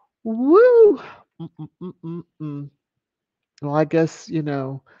 Woo! Mm-mm-mm-mm-mm. Well, I guess,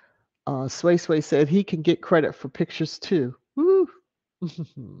 Sway Sway said he can get credit for pictures too. Woo!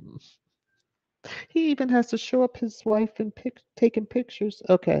 He even has to show up his wife and taking pictures.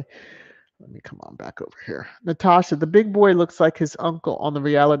 Okay. Let me come on back over here. Natasha, the big boy looks like his uncle on the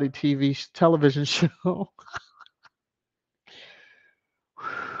reality TV television show.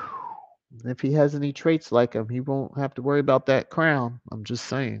 If he has any traits like him, he won't have to worry about that crown. I'm just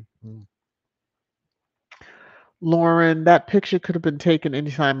saying. Lauren, that picture could have been taken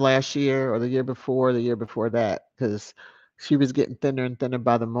anytime last year or the year before that, because she was getting thinner and thinner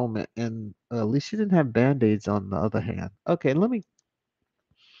by the moment. And at least she didn't have band aids on the other hand. Okay, let me.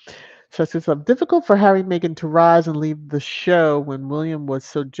 So it's difficult for Harry and Meghan to rise and leave the show when William was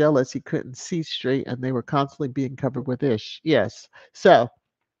so jealous he couldn't see straight and they were constantly being covered with ish. Yes. So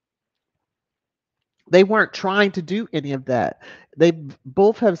they weren't trying to do any of that. They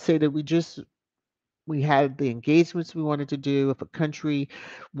both have said that we had the engagements we wanted to do. If a country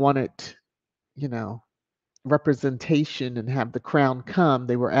wanted, you know, representation and have the crown come,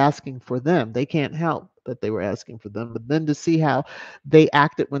 they were asking for them. They can't help that they were asking for them. But then to see how they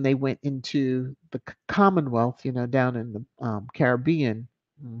acted when they went into the Commonwealth, down in the Caribbean,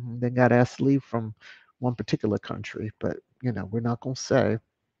 they got asked to leave from one particular country. But, we're not going to say.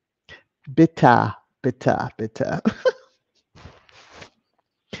 Bitter, bitter, bitter.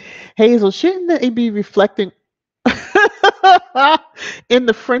 Hazel, shouldn't they be reflecting in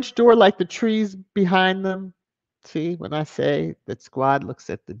the French door like the trees behind them? See, when I say that squad looks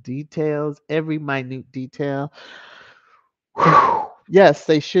at the details, every minute detail, yes,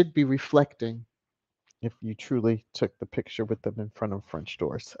 they should be reflecting if you truly took the picture with them in front of French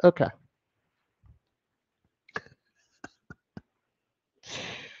doors. Okay.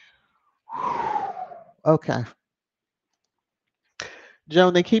 Okay.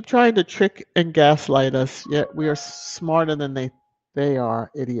 Joan, they keep trying to trick and gaslight us, yet we are smarter than they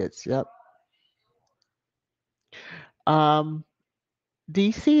are. Idiots. Yep. Um,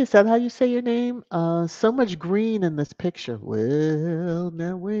 DC, is that how you say your name? So much green in this picture. Well,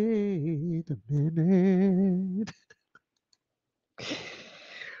 now wait a minute.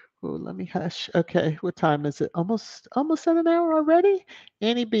 Oh, let me hush. Okay, what time is it? Almost at an hour already?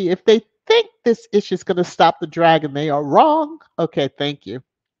 Annie B, if they think this issue is going to stop the dragon, they are wrong. Okay, thank you.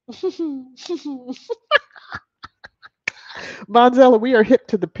 Monzella, we are hip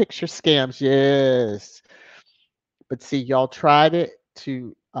to the picture scams. Yes. But see, y'all tried it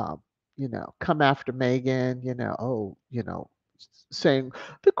to, come after Meghan, saying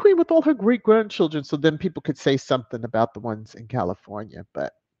the queen with all her great grandchildren. So then people could say something about the ones in California.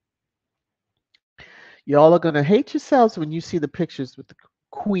 But y'all are going to hate yourselves when you see the pictures with the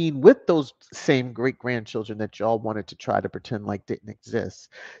queen with those same great grandchildren that y'all wanted to try to pretend like didn't exist.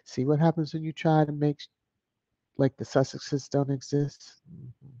 See what happens when you try to make like the Sussexes don't exist?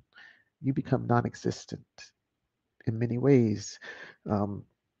 You become non existent in many ways. Um,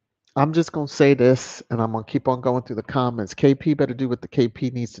 I'm just going to say this, and I'm going to keep on going through the comments. KP better do what the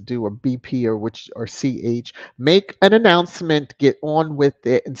KP needs to do, or BP, or CH. Make an announcement, get on with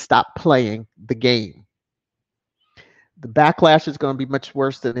it, and stop playing the game. The backlash is going to be much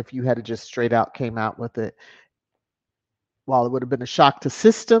worse than if you had just straight out came out with it. While it would have been a shock to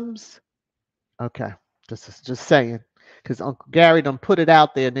systems, okay, just saying, because Uncle Gary done put it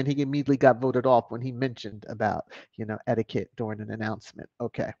out there, and then he immediately got voted off when he mentioned about etiquette during an announcement.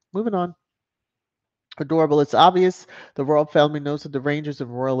 Okay, moving on. Adorable. It's obvious the royal family knows that the Rangers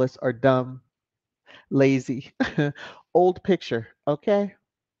and Royalists are dumb, lazy. Old picture. Okay.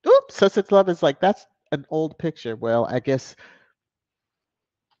 Oops. Sussex Love is like, that's an old picture. Well, I guess.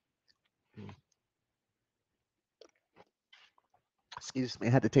 Excuse me. I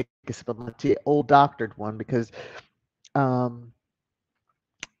had to take a sip of my tea. Old doctored one because, um,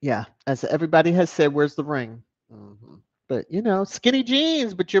 yeah, as everybody has said, where's the ring? But, skinny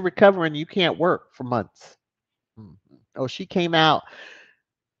jeans, but you're recovering. You can't work for months. Oh, she came out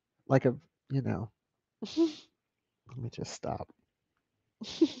like a, let me just stop.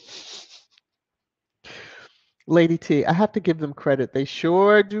 Lady T, I have to give them credit. They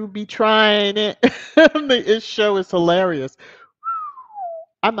sure do be trying it. This show is hilarious.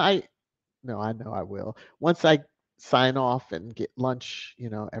 I might, no, I know I will. Once I sign off and get lunch,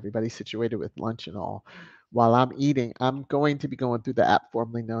 everybody's situated with lunch and all. While I'm eating, I'm going to be going through the app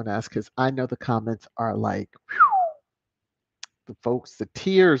formerly known as, because I know the comments are like, the folks, the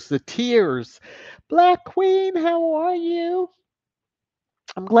tears, the tears. Black Queen, how are you?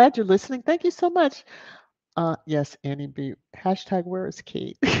 I'm glad you're listening. Thank you so much. Yes, Annie B. Hashtag where is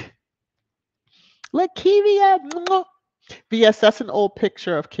Kate? Let Kiwi at. Yes, that's an old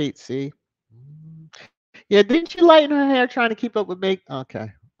picture of Kate C. Yeah, didn't she lighten her hair trying to keep up with Meg?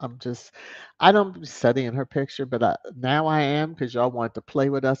 Okay. I don't be studying her picture, but now I am because y'all wanted to play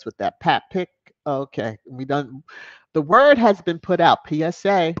with us with that pat pick. Okay. We done. The word has been put out.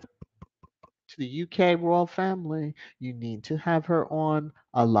 PSA. To the UK royal family, you need to have her on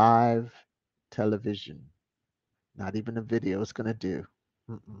a live television. Not even a video is going to do.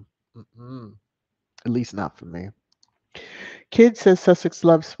 Mm-mm, mm-mm. At least not for me. Kid says Sussex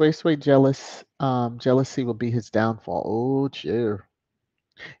loves Sway Sway jealous. Jealousy will be his downfall. Oh, dear.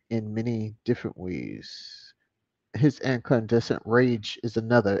 In many different ways. His incandescent rage is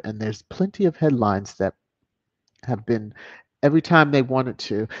another, and there's plenty of headlines that have been every time they wanted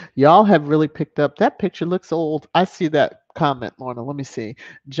to. Y'all have really picked up. That picture looks old. I see that comment, Lorna. Let me see.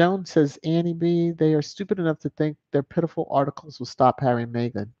 Joan says, Annie B, they are stupid enough to think their pitiful articles will stop Harry and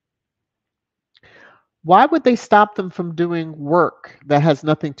Meghan. Why would they stop them from doing work that has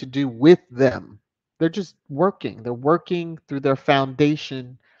nothing to do with them? They're just working. They're working through their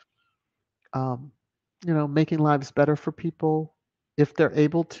foundation, um, making lives better for people if they're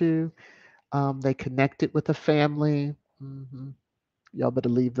able to. They connect it with a family. Y'all better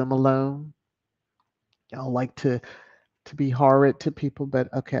leave them alone. Y'all like to be horrid to people,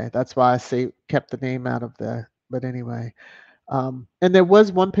 but okay, that's why I say kept the name out of the. But anyway, and there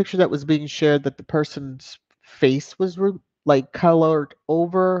was one picture that was being shared that the person's face was like colored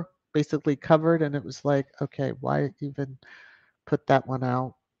over, basically covered, and it was like, okay, why even put that one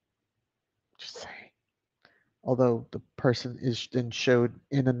out? Just saying. Although the person is then showed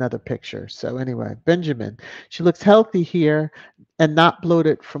in another picture. So anyway, Benjamin, she looks healthy here and not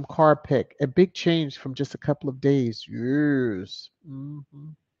bloated from car pick. A big change from just a couple of days. Yes.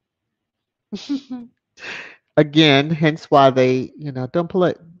 Again, hence why they, don't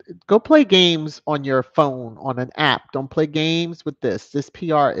play. Go play games on your phone on an app. Don't play games with this. This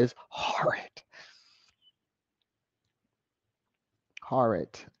PR is horrid.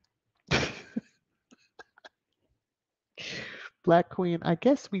 Horrid. Black Queen, I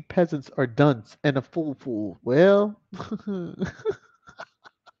guess we peasants are dunce and a fool. Well,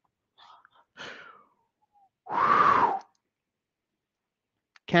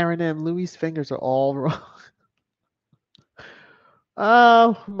 Karen M. Louis' fingers are all wrong.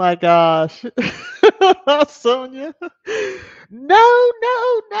 Oh my gosh. Sonia. No,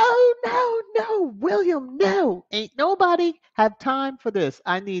 no, no, no, no. William, no. Ain't nobody have time for this.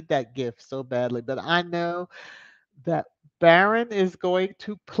 I need that gift so badly, but I know that Baron is going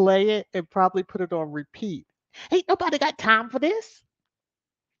to play it and probably put it on repeat. Ain't nobody got time for this.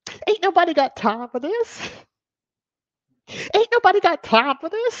 Ain't nobody got time for this. Ain't nobody got time for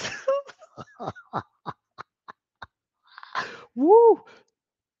this. Woo,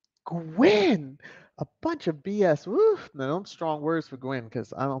 Gwen. A bunch of BS. Woo. No, them strong words for Gwen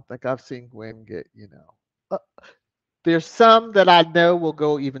because I don't think I've seen Gwen get. Uh, there's some that I know will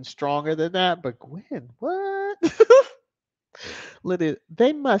go even stronger than that, but Gwen, what? Lydia,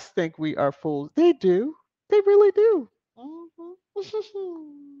 they must think we are fools. They do. They really do.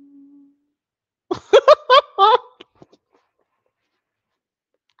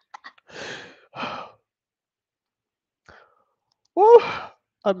 Woo!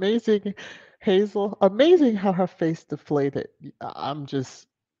 Amazing, Hazel. Amazing how her face deflated. I'm just.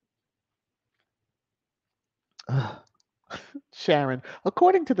 Sharon,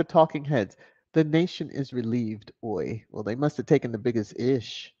 according to the talking heads, the nation is relieved. Oi. Well, they must have taken the biggest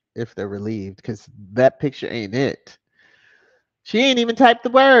ish if they're relieved, because that picture ain't it. She ain't even typed the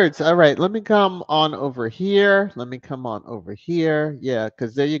words. All right, let me come on over here. Let me come on over here. Yeah,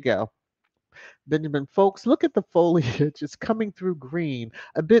 because there you go. Benjamin, folks, look at the foliage. It's coming through green.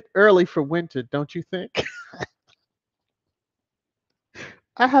 A bit early for winter, don't you think?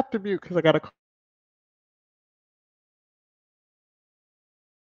 I have to mute because I got to.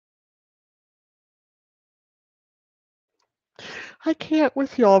 I can't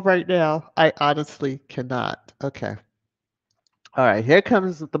with y'all right now. I honestly cannot. Okay. All right, here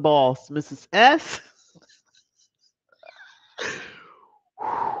comes the boss, Mrs. S.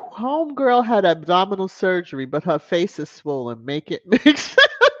 Homegirl had abdominal surgery, but her face is swollen. Make it make sense.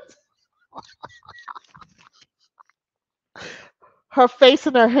 Her face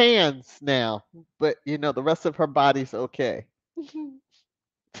and her hands now, but the rest of her body's okay.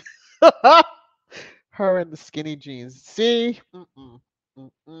 Her and the skinny jeans. See? Mm-mm.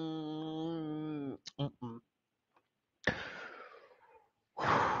 Mm-mm. Mm-mm.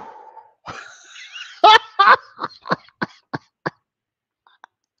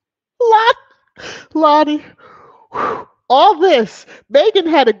 Lottie, all this. Megan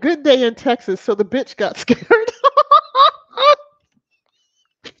had a good day in Texas, so the bitch got scared.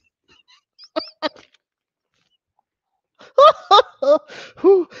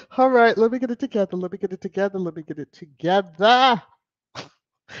 Whew. All right, let me get it together. Let me get it together. Let me get it together.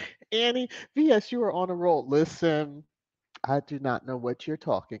 Annie, VS, you are on a roll. Listen, I do not know what you're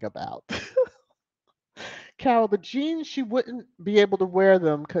talking about. Carol, the jeans, she wouldn't be able to wear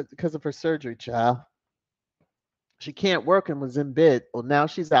them because of her surgery, child. She can't work and was in bed. Well, now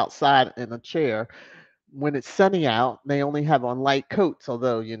she's outside in a chair. When it's sunny out, they only have on light coats,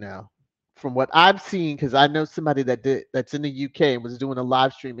 although, from what I've seen, because I know somebody that's in the UK and was doing a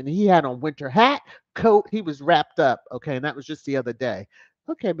live stream, and he had on winter hat, coat, he was wrapped up. Okay, and that was just the other day.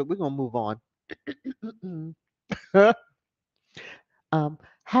 Okay, but we're gonna move on.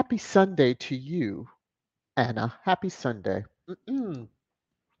 Happy Sunday to you, Anna. Happy Sunday.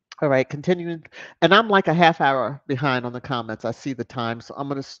 All right, continuing, and I'm like a half hour behind on the comments. I see the time, so I'm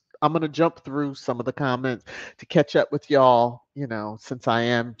gonna jump through some of the comments to catch up with y'all. Since I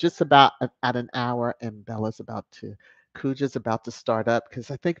am just about at an hour, and Kuja's about to start up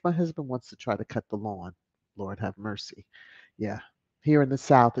because I think my husband wants to try to cut the lawn. Lord have mercy. Yeah. Here in the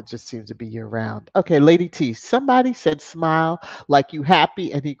South, it just seems to be year round. Okay, Lady T, somebody said smile like you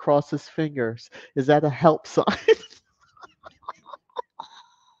happy and he crossed his fingers. Is that a help sign?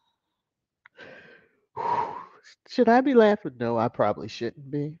 Should I be laughing? No, I probably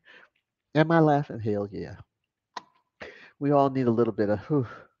shouldn't be. Am I laughing? Hell yeah. We all need a little bit of whew.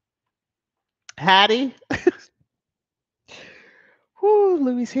 Hattie? Whew,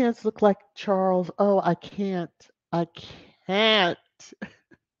 Louis' hands look like Charles. Oh, I can't. I can't.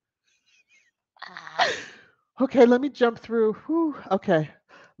 Okay, let me jump through. Whew. Okay.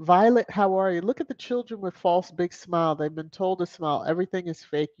 Violet, how are you? Look at the children with false big smile. They've been told to smile. Everything is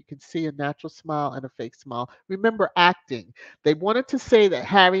fake. You can see a natural smile and a fake smile. Remember acting. They wanted to say that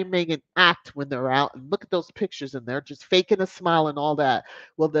Harry and Meghan act when they're out. And look at those pictures, and they're just faking a smile and all that.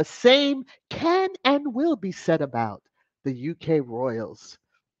 Well, the same can and will be said about the UK royals.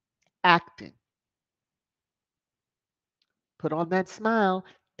 Acting. Put on that smile.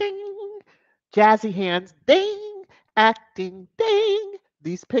 Ding. Jazzy hands. Ding. Acting. Ding.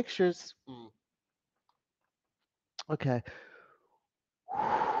 These pictures. Okay.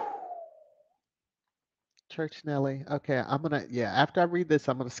 Church Nelly. Okay, yeah, after I read this,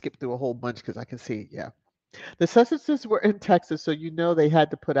 I'm gonna skip through a whole bunch because I can see, yeah. The Sussexes were in Texas, so they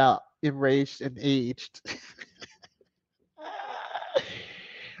had to put out enraged and aged.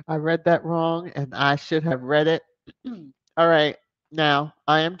 I read that wrong and I should have read it. All right. Now,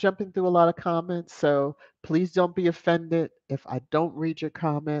 I am jumping through a lot of comments, so please don't be offended if I don't read your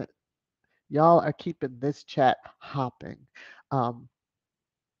comment. Y'all are keeping this chat hopping. Um,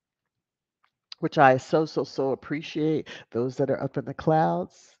 which I so appreciate. Those that are up in the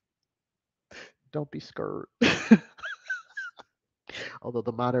clouds, don't be scared. Although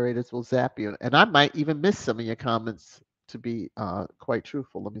the moderators will zap you, and I might even miss some of your comments. To be quite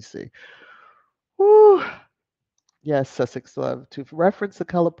truthful, let me see. Whew. Yes, Sussex love. To reference the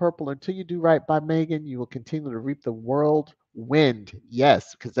color purple, until you do right by Meghan, you will continue to reap the whirlwind.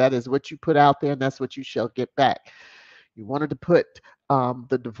 Yes, because that is what you put out there, and that's what you shall get back. You wanted to put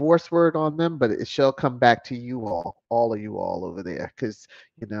the divorce word on them, but it shall come back to you all of you all over there, because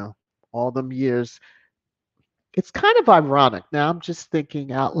all them years. It's kind of ironic. Now I'm just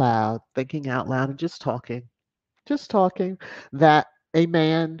thinking out loud, and just talking that a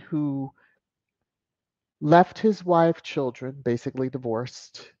man who left his wife, children, basically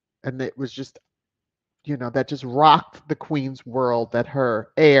divorced, and it was just, that just rocked the queen's world that her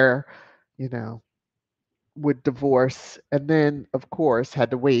heir, you know, would divorce, and then, of course,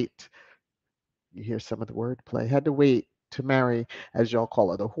 had to wait. You hear some of the wordplay. Had to wait to marry, as y'all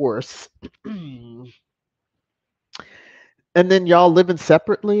call it, a horse. And then y'all living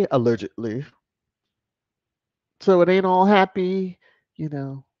separately, allegedly. So it ain't all happy, you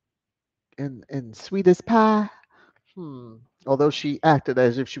know, and sweet as pie. Hmm. Although she acted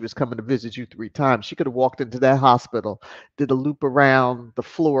as if she was coming to visit you 3 times, she could have walked into that hospital, did a loop around the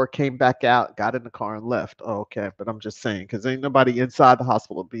floor, came back out, got in the car, and left. Oh, okay, but I'm just saying because ain't nobody inside the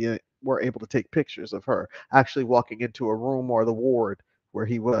hospital were able to take pictures of her actually walking into a room or the ward where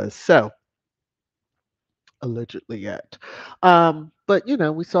he was. So allegedly yet, but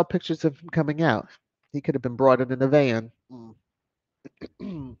we saw pictures of him coming out. He could have been brought in a van.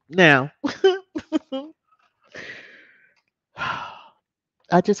 Now.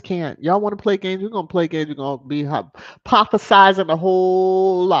 I just can't. Y'all want to play games? We're gonna play games. We're gonna be hypothesizing a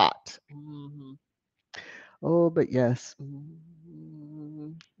whole lot. Oh, but yes,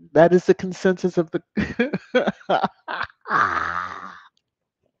 that is the consensus of the.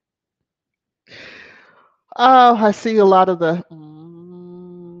 Oh, I see a lot of the.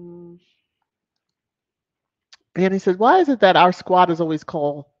 And he said, "Why is it that our squad is always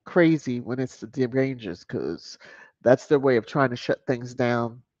called crazy when it's the Rangers? Because that's their way of trying to shut things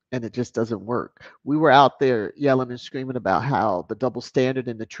down." and it just doesn't work. We were out there yelling and screaming about how the double standard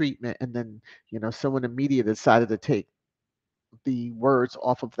in the treatment, and then, someone in media decided to take the words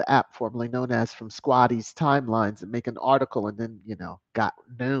off of the app formerly known as from Squatty's timelines and make an article, and then, got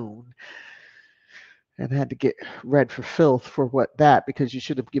known and had to get read for filth for what that, because you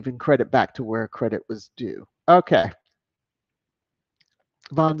should have given credit back to where credit was due. Okay.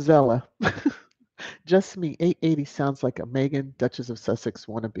 Von Zella. Just me, 880 sounds like a Meghan, Duchess of Sussex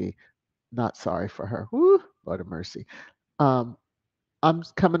wannabe. Not sorry for her. Woo, Lord of mercy. Um, I'm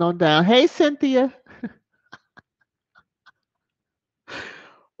coming on down. Hey, Cynthia.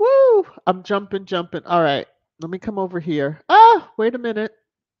 Woo, I'm jumping. All right, let me come over here. Ah, wait a minute.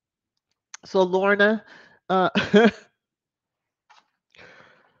 So, Lorna, uh,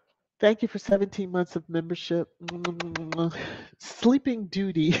 thank you for 17 months of membership. Sleeping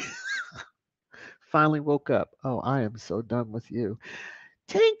duty. Finally woke up. Oh, I am so done with you.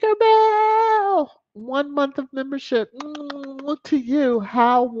 Tinkerbell, 1 month of membership. To you.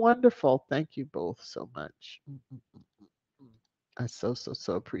 How wonderful. Thank you both so much. I so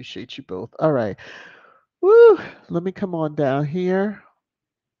appreciate you both. All right. Woo. Let me come on down here.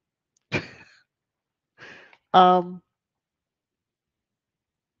 Um,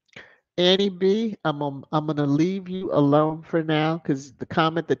 Annie B, I'm gonna leave you alone for now because the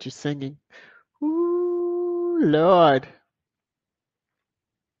comment that you're singing. Ooh, Lord.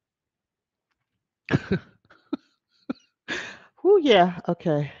 Ooh, yeah.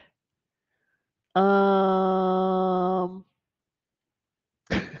 Okay. Um.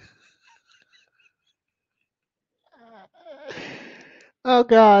 Oh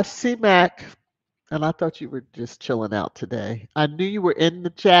gosh, C-Mac. And I thought you were just chilling out today. I knew you were in the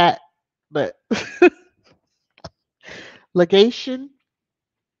chat, but legation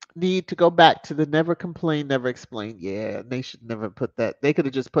need to go back to the never complain, never explain. Yeah, they should never put that. They could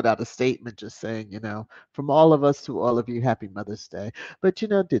have just put out a statement just saying, from all of us to all of you, happy Mother's Day. But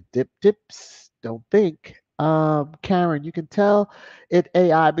the dips don't think. Karen, you can tell it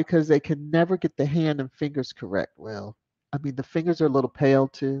AI because they can never get the hand and fingers correct. Well, I mean the fingers are a little pale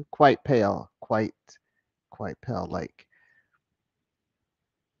too, quite pale, quite pale. Like,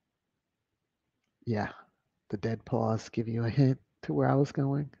 yeah, the dead pause give you a hint to where I was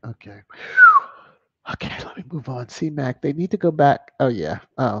going. Okay. Okay, let me move on. C-Mac, they need to go back. Oh, yeah.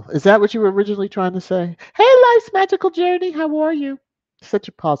 Oh, is that what you were originally trying to say? Hey, Life's Magical Journey, how are you? Such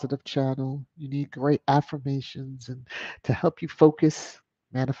a positive channel. You need great affirmations and to help you focus,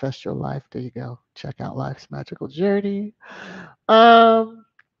 manifest your life. There you go. Check out Life's Magical Journey. Um,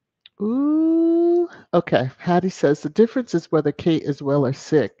 ooh. Okay, Hattie says the difference is whether Kate is well or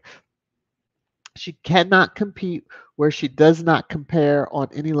sick. She cannot compete where she does not compare on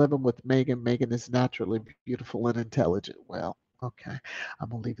any level with Meghan. Meghan is naturally beautiful and intelligent. Well, okay. I'm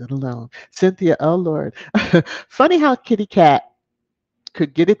going to leave it alone. Cynthia, oh Lord. Funny how Kitty Cat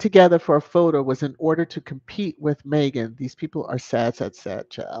could get it together for a photo was in order to compete with Meghan. These people are sad,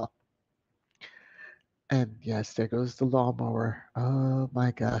 child. And yes, there goes the lawnmower. Oh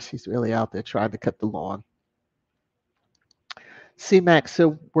my gosh, he's really out there trying to cut the lawn. C-Max,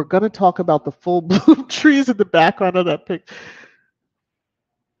 so we're going to talk about the full bloom trees in the background of that picture.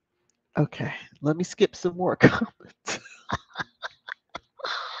 Okay, let me skip some more comments.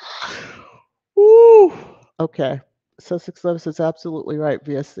 Woo! Okay. Sussex Love says absolutely right.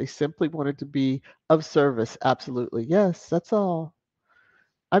 Yes, they simply wanted to be of service. Absolutely. Yes, that's all.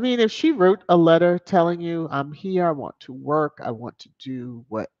 I mean, if she wrote a letter telling you, I'm here, I want to work, I want to do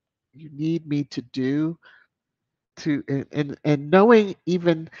what you need me to do, and knowing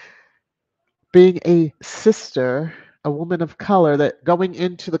even being a sister, a woman of color, that going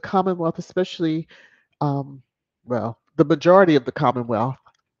into the Commonwealth, especially, um, well, the majority of the Commonwealth,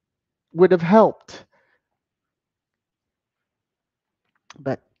 would have helped.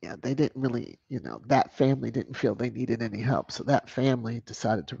 But yeah, they didn't really, that family didn't feel they needed any help. So that family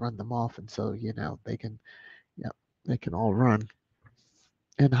decided to run them off. And so, yeah, they can all run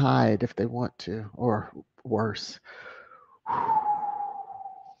and hide if they want to, or worse.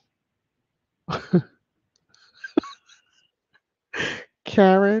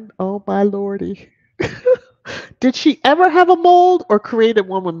 Karen, oh my lordy. Did she ever have a mold or created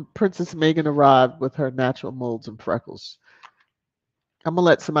one when Princess Meghan arrived with her natural molds and freckles? I'm gonna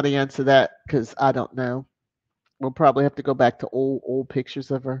let somebody answer that because I don't know. We'll probably have to go back to old pictures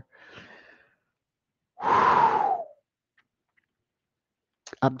of her.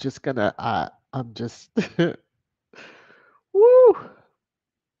 I'm just gonna I'm just woo.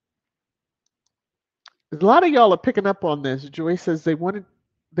 A lot of y'all are picking up on this. Joy says they wanted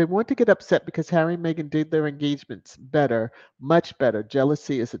They want to get upset because Harry and Meghan did their engagements better, much better.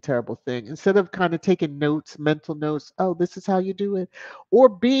 Jealousy is a terrible thing. Instead of kind of taking notes, mental notes, oh, this is how you do it, or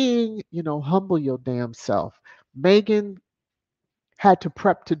being, humble your damn self. Meghan had to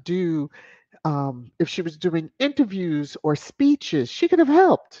prep to do, if she was doing interviews or speeches, she could have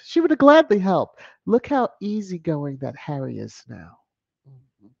helped. She would have gladly helped. Look how easygoing that Harry is now.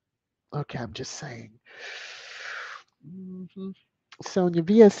 Mhm. Okay, I'm just saying. Hmm. Sonia,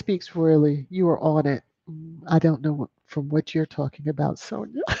 VS speaks royally. You are on it. I don't know from what you're talking about,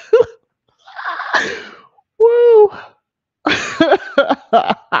 Sonia. Woo!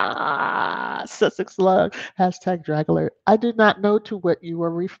 Sussex love. Hashtag drag alert. I do not know to what you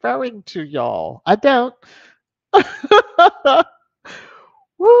are referring to, y'all. I don't.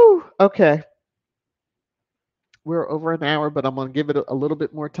 Woo! Okay. We're over an hour, but I'm going to give it a little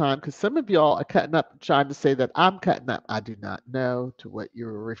bit more time because some of y'all are cutting up, trying to say that I'm cutting up. I do not know to what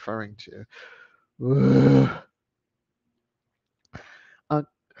you're referring to. Uh,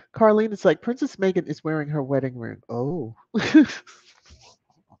 Carlene is like, Princess Meghan is wearing her wedding ring. Oh.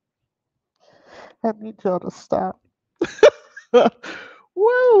 I need y'all to stop.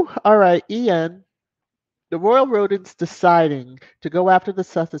 Woo! All right, Ian. The royal rodents deciding to go after the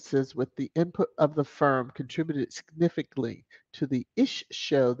Sussexes with the input of the firm contributed significantly to the ish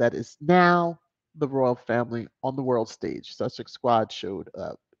show that is now the royal family on the world stage. Sussex Squad showed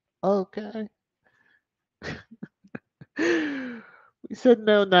up. Okay. We said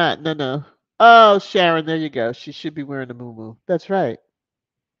no, not no, no. Oh, Sharon, there you go. She should be wearing a muumuu. That's right,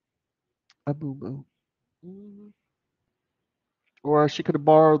 a muumuu. Mhm. Or she could have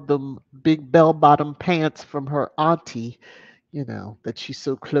borrowed them big bell-bottom pants from her auntie, that she's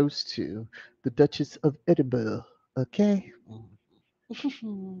so close to, the Duchess of Edinburgh. Okay.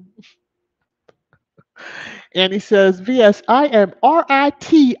 Mhm. And he says, VS, I am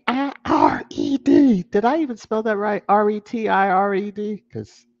Rittired. Did I even spell that right? Rettired?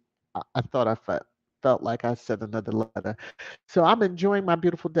 Because I thought I felt like I said another letter. So I'm enjoying my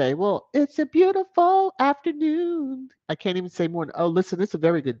beautiful day. Well, it's a beautiful afternoon. I can't even say more. Oh, listen, it's a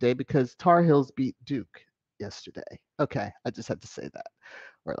very good day because Tar Heels beat Duke yesterday. Okay, I just had to say that.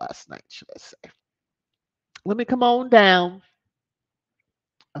 Or last night, should I say. Let me come on down.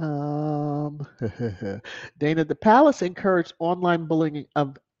 Um, Dana, the palace encouraged online bullying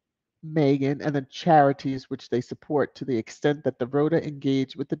of Meghan and the charities which they support to the extent that the Rhoda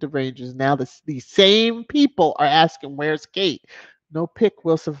engaged with the derangers. Now these same people are asking, where's Kate? No pick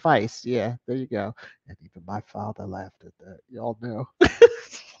will suffice. Yeah, there you go. And even my father laughed at that. Y'all know.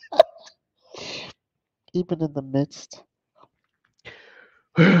 Even in the midst.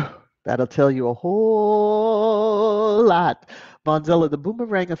 That'll tell you a whole lot. Bonzella, the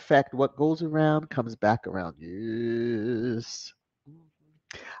boomerang effect, what goes around comes back around. Yes.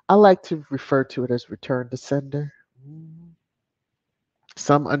 I like to refer to it as return to sender.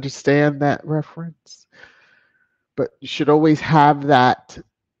 Some understand that reference, but you should always have that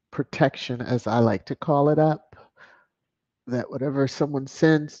protection, as I like to call it up, that whatever someone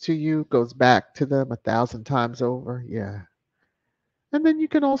sends to you goes back to them 1,000 times over. Yeah. And then you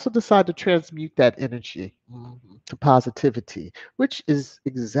can also decide to transmute that energy to positivity, which is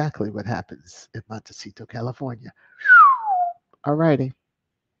exactly what happens in Montecito, California. All righty.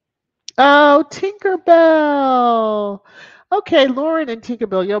 Oh, Tinkerbell. Okay, Lauren and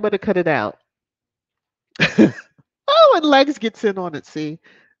Tinkerbell, y'all better cut it out. Oh, and Legs gets in on it. See,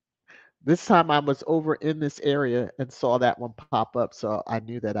 this time I was over in this area and saw that one pop up, so I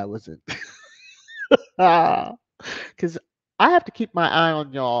knew that I wasn't. Because I have to keep my eye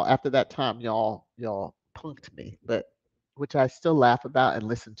on y'all after that time y'all punked me, but which I still laugh about and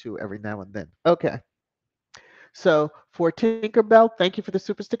listen to every now and then. Okay, so for Tinkerbell, thank you for the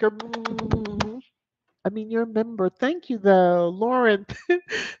super sticker. I mean, you're a member. Thank you, though, Lauren.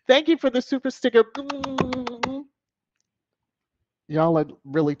 Thank you for the super sticker. Y'all are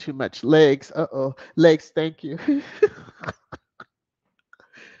really too much. Legs. Uh-oh. Legs, thank you.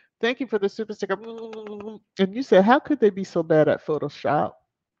 Thank you for the super sticker. And you said, how could they be so bad at Photoshop?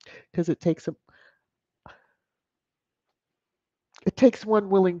 Because it takes one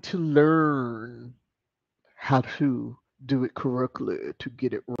willing to learn how to do it correctly to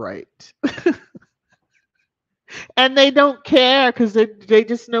get it right. And they don't care because they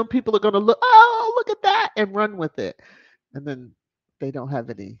just know people are going to look, oh, look at that, and run with it. And then they don't have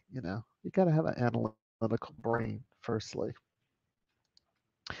any, you got to have an analytical brain, firstly.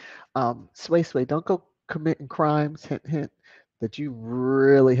 Sway, don't go committing crimes, hint, hint, that you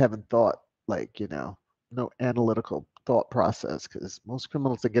really haven't thought, like, no analytical thought process, because most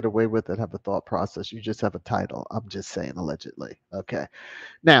criminals that get away with it have a thought process. You just have a title. I'm just saying, allegedly. Okay.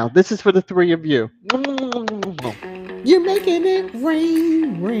 Now, this is for the three of you. You're making it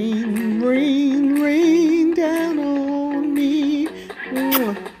rain, rain, rain, rain down on me.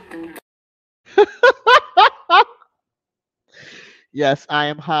 Yes, I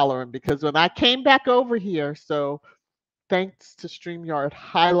am hollering because when I came back over here, so thanks to StreamYard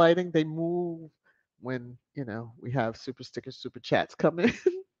highlighting, they move when, we have super stickers, super chats coming,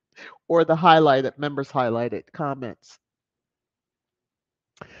 or the highlighted, members highlighted comments.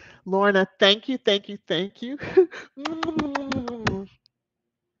 Lorna, thank you, thank you, thank you.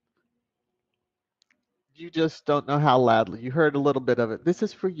 You just don't know how loudly. You heard a little bit of it. This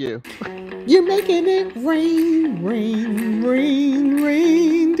is for you. You're making it rain, rain, rain,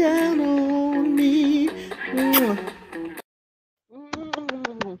 rain down on me.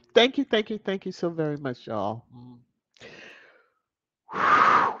 Thank you, thank you, thank you so very much, y'all.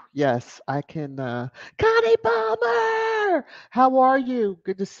 Yes, I can. Connie Palmer, how are you?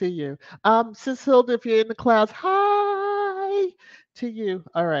 Good to see you. Sis Hilda, if you're in the clouds, hi to you.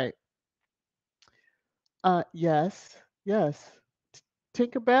 All right. Yes, yes.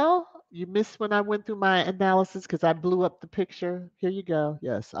 Tinkerbell, you missed when I went through my analysis because I blew up the picture. Here you go.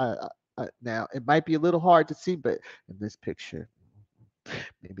 Yes, now it might be a little hard to see, but in this picture,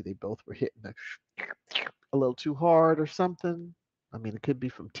 maybe they both were hitting a little too hard or something. I mean, it could be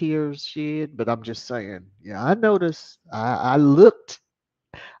from tears shed, but I'm just saying. Yeah, I noticed. I looked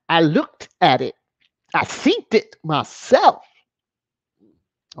at it. I seen it myself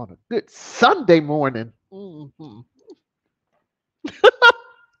on a good Sunday morning.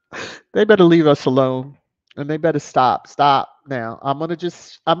 They better leave us alone, and they better stop. Stop now. I'm gonna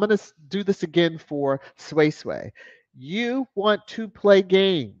do this again for Sway Sway. You want to play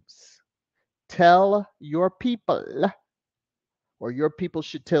games? Tell your people, or your people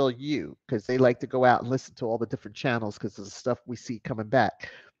should tell you, because they like to go out and listen to all the different channels because of the stuff we see coming back.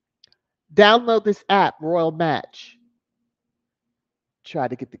 Download this app, Royal Match. Try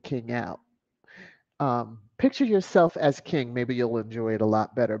to get the king out. Picture yourself as king. Maybe you'll enjoy it a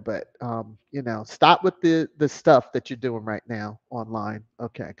lot better. But stop with the stuff that you're doing right now online.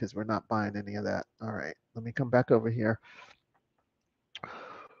 Okay, because we're not buying any of that. All right, let me come back over here.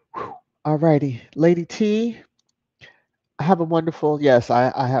 All righty, Lady T. Have a wonderful. Yes,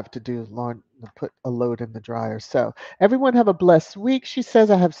 I have to do laundry. Put a load in the dryer. So everyone have a blessed week. She says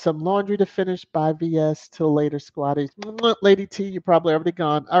I have some laundry to finish. Bye VS till later, squatties. Lady T, you're probably already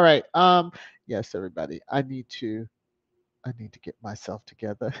gone. All right. Yes, everybody. I need to get myself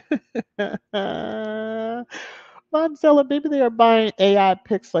together. Monzella, maybe they are buying AI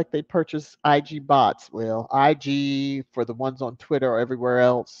pics like they purchase IG bots. Well, IG for the ones on Twitter or everywhere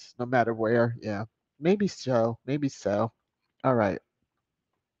else, no matter where. Yeah, maybe so. Maybe so. All right.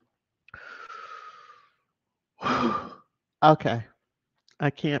 Okay. I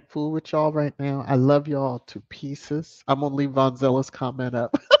can't fool with y'all right now. I love y'all to pieces. I'm gonna leave Vonzella's comment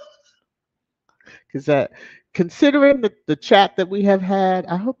up because considering the chat that we have had,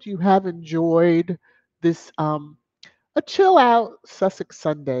 I hope you have enjoyed this a chill out Sussex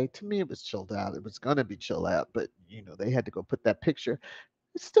Sunday. To me, it was chilled out. It was gonna be chill out, but they had to go put that picture.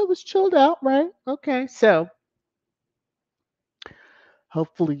 It still was chilled out, right? Okay, so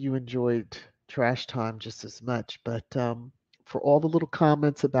hopefully you enjoyed Trash Time just as much. But for all the little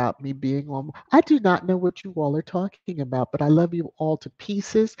comments about me being on, I do not know what you all are talking about, but I love you all to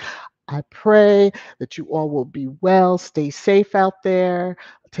pieces. I pray that you all will be well, stay safe out there,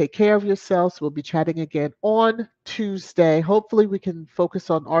 take care of yourselves. We'll be chatting again on Tuesday. Hopefully, we can focus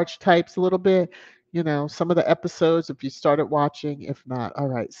on archetypes a little bit. Some of the episodes, if you started watching, if not, all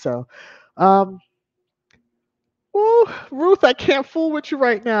right. So, um, ooh, Ruth, I can't fool with you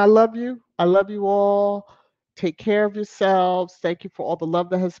right now. I love you. I love you all. Take care of yourselves. Thank you for all the love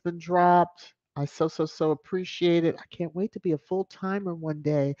that has been dropped. I so appreciate it. I can't wait to be a full timer one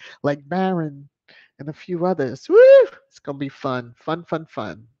day, like Baron and a few others. Woo! It's gonna be fun, fun, fun,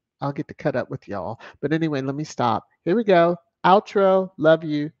 fun. I'll get to cut up with y'all. But anyway, let me stop. Here we go. Outro. Love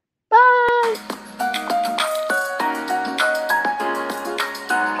you.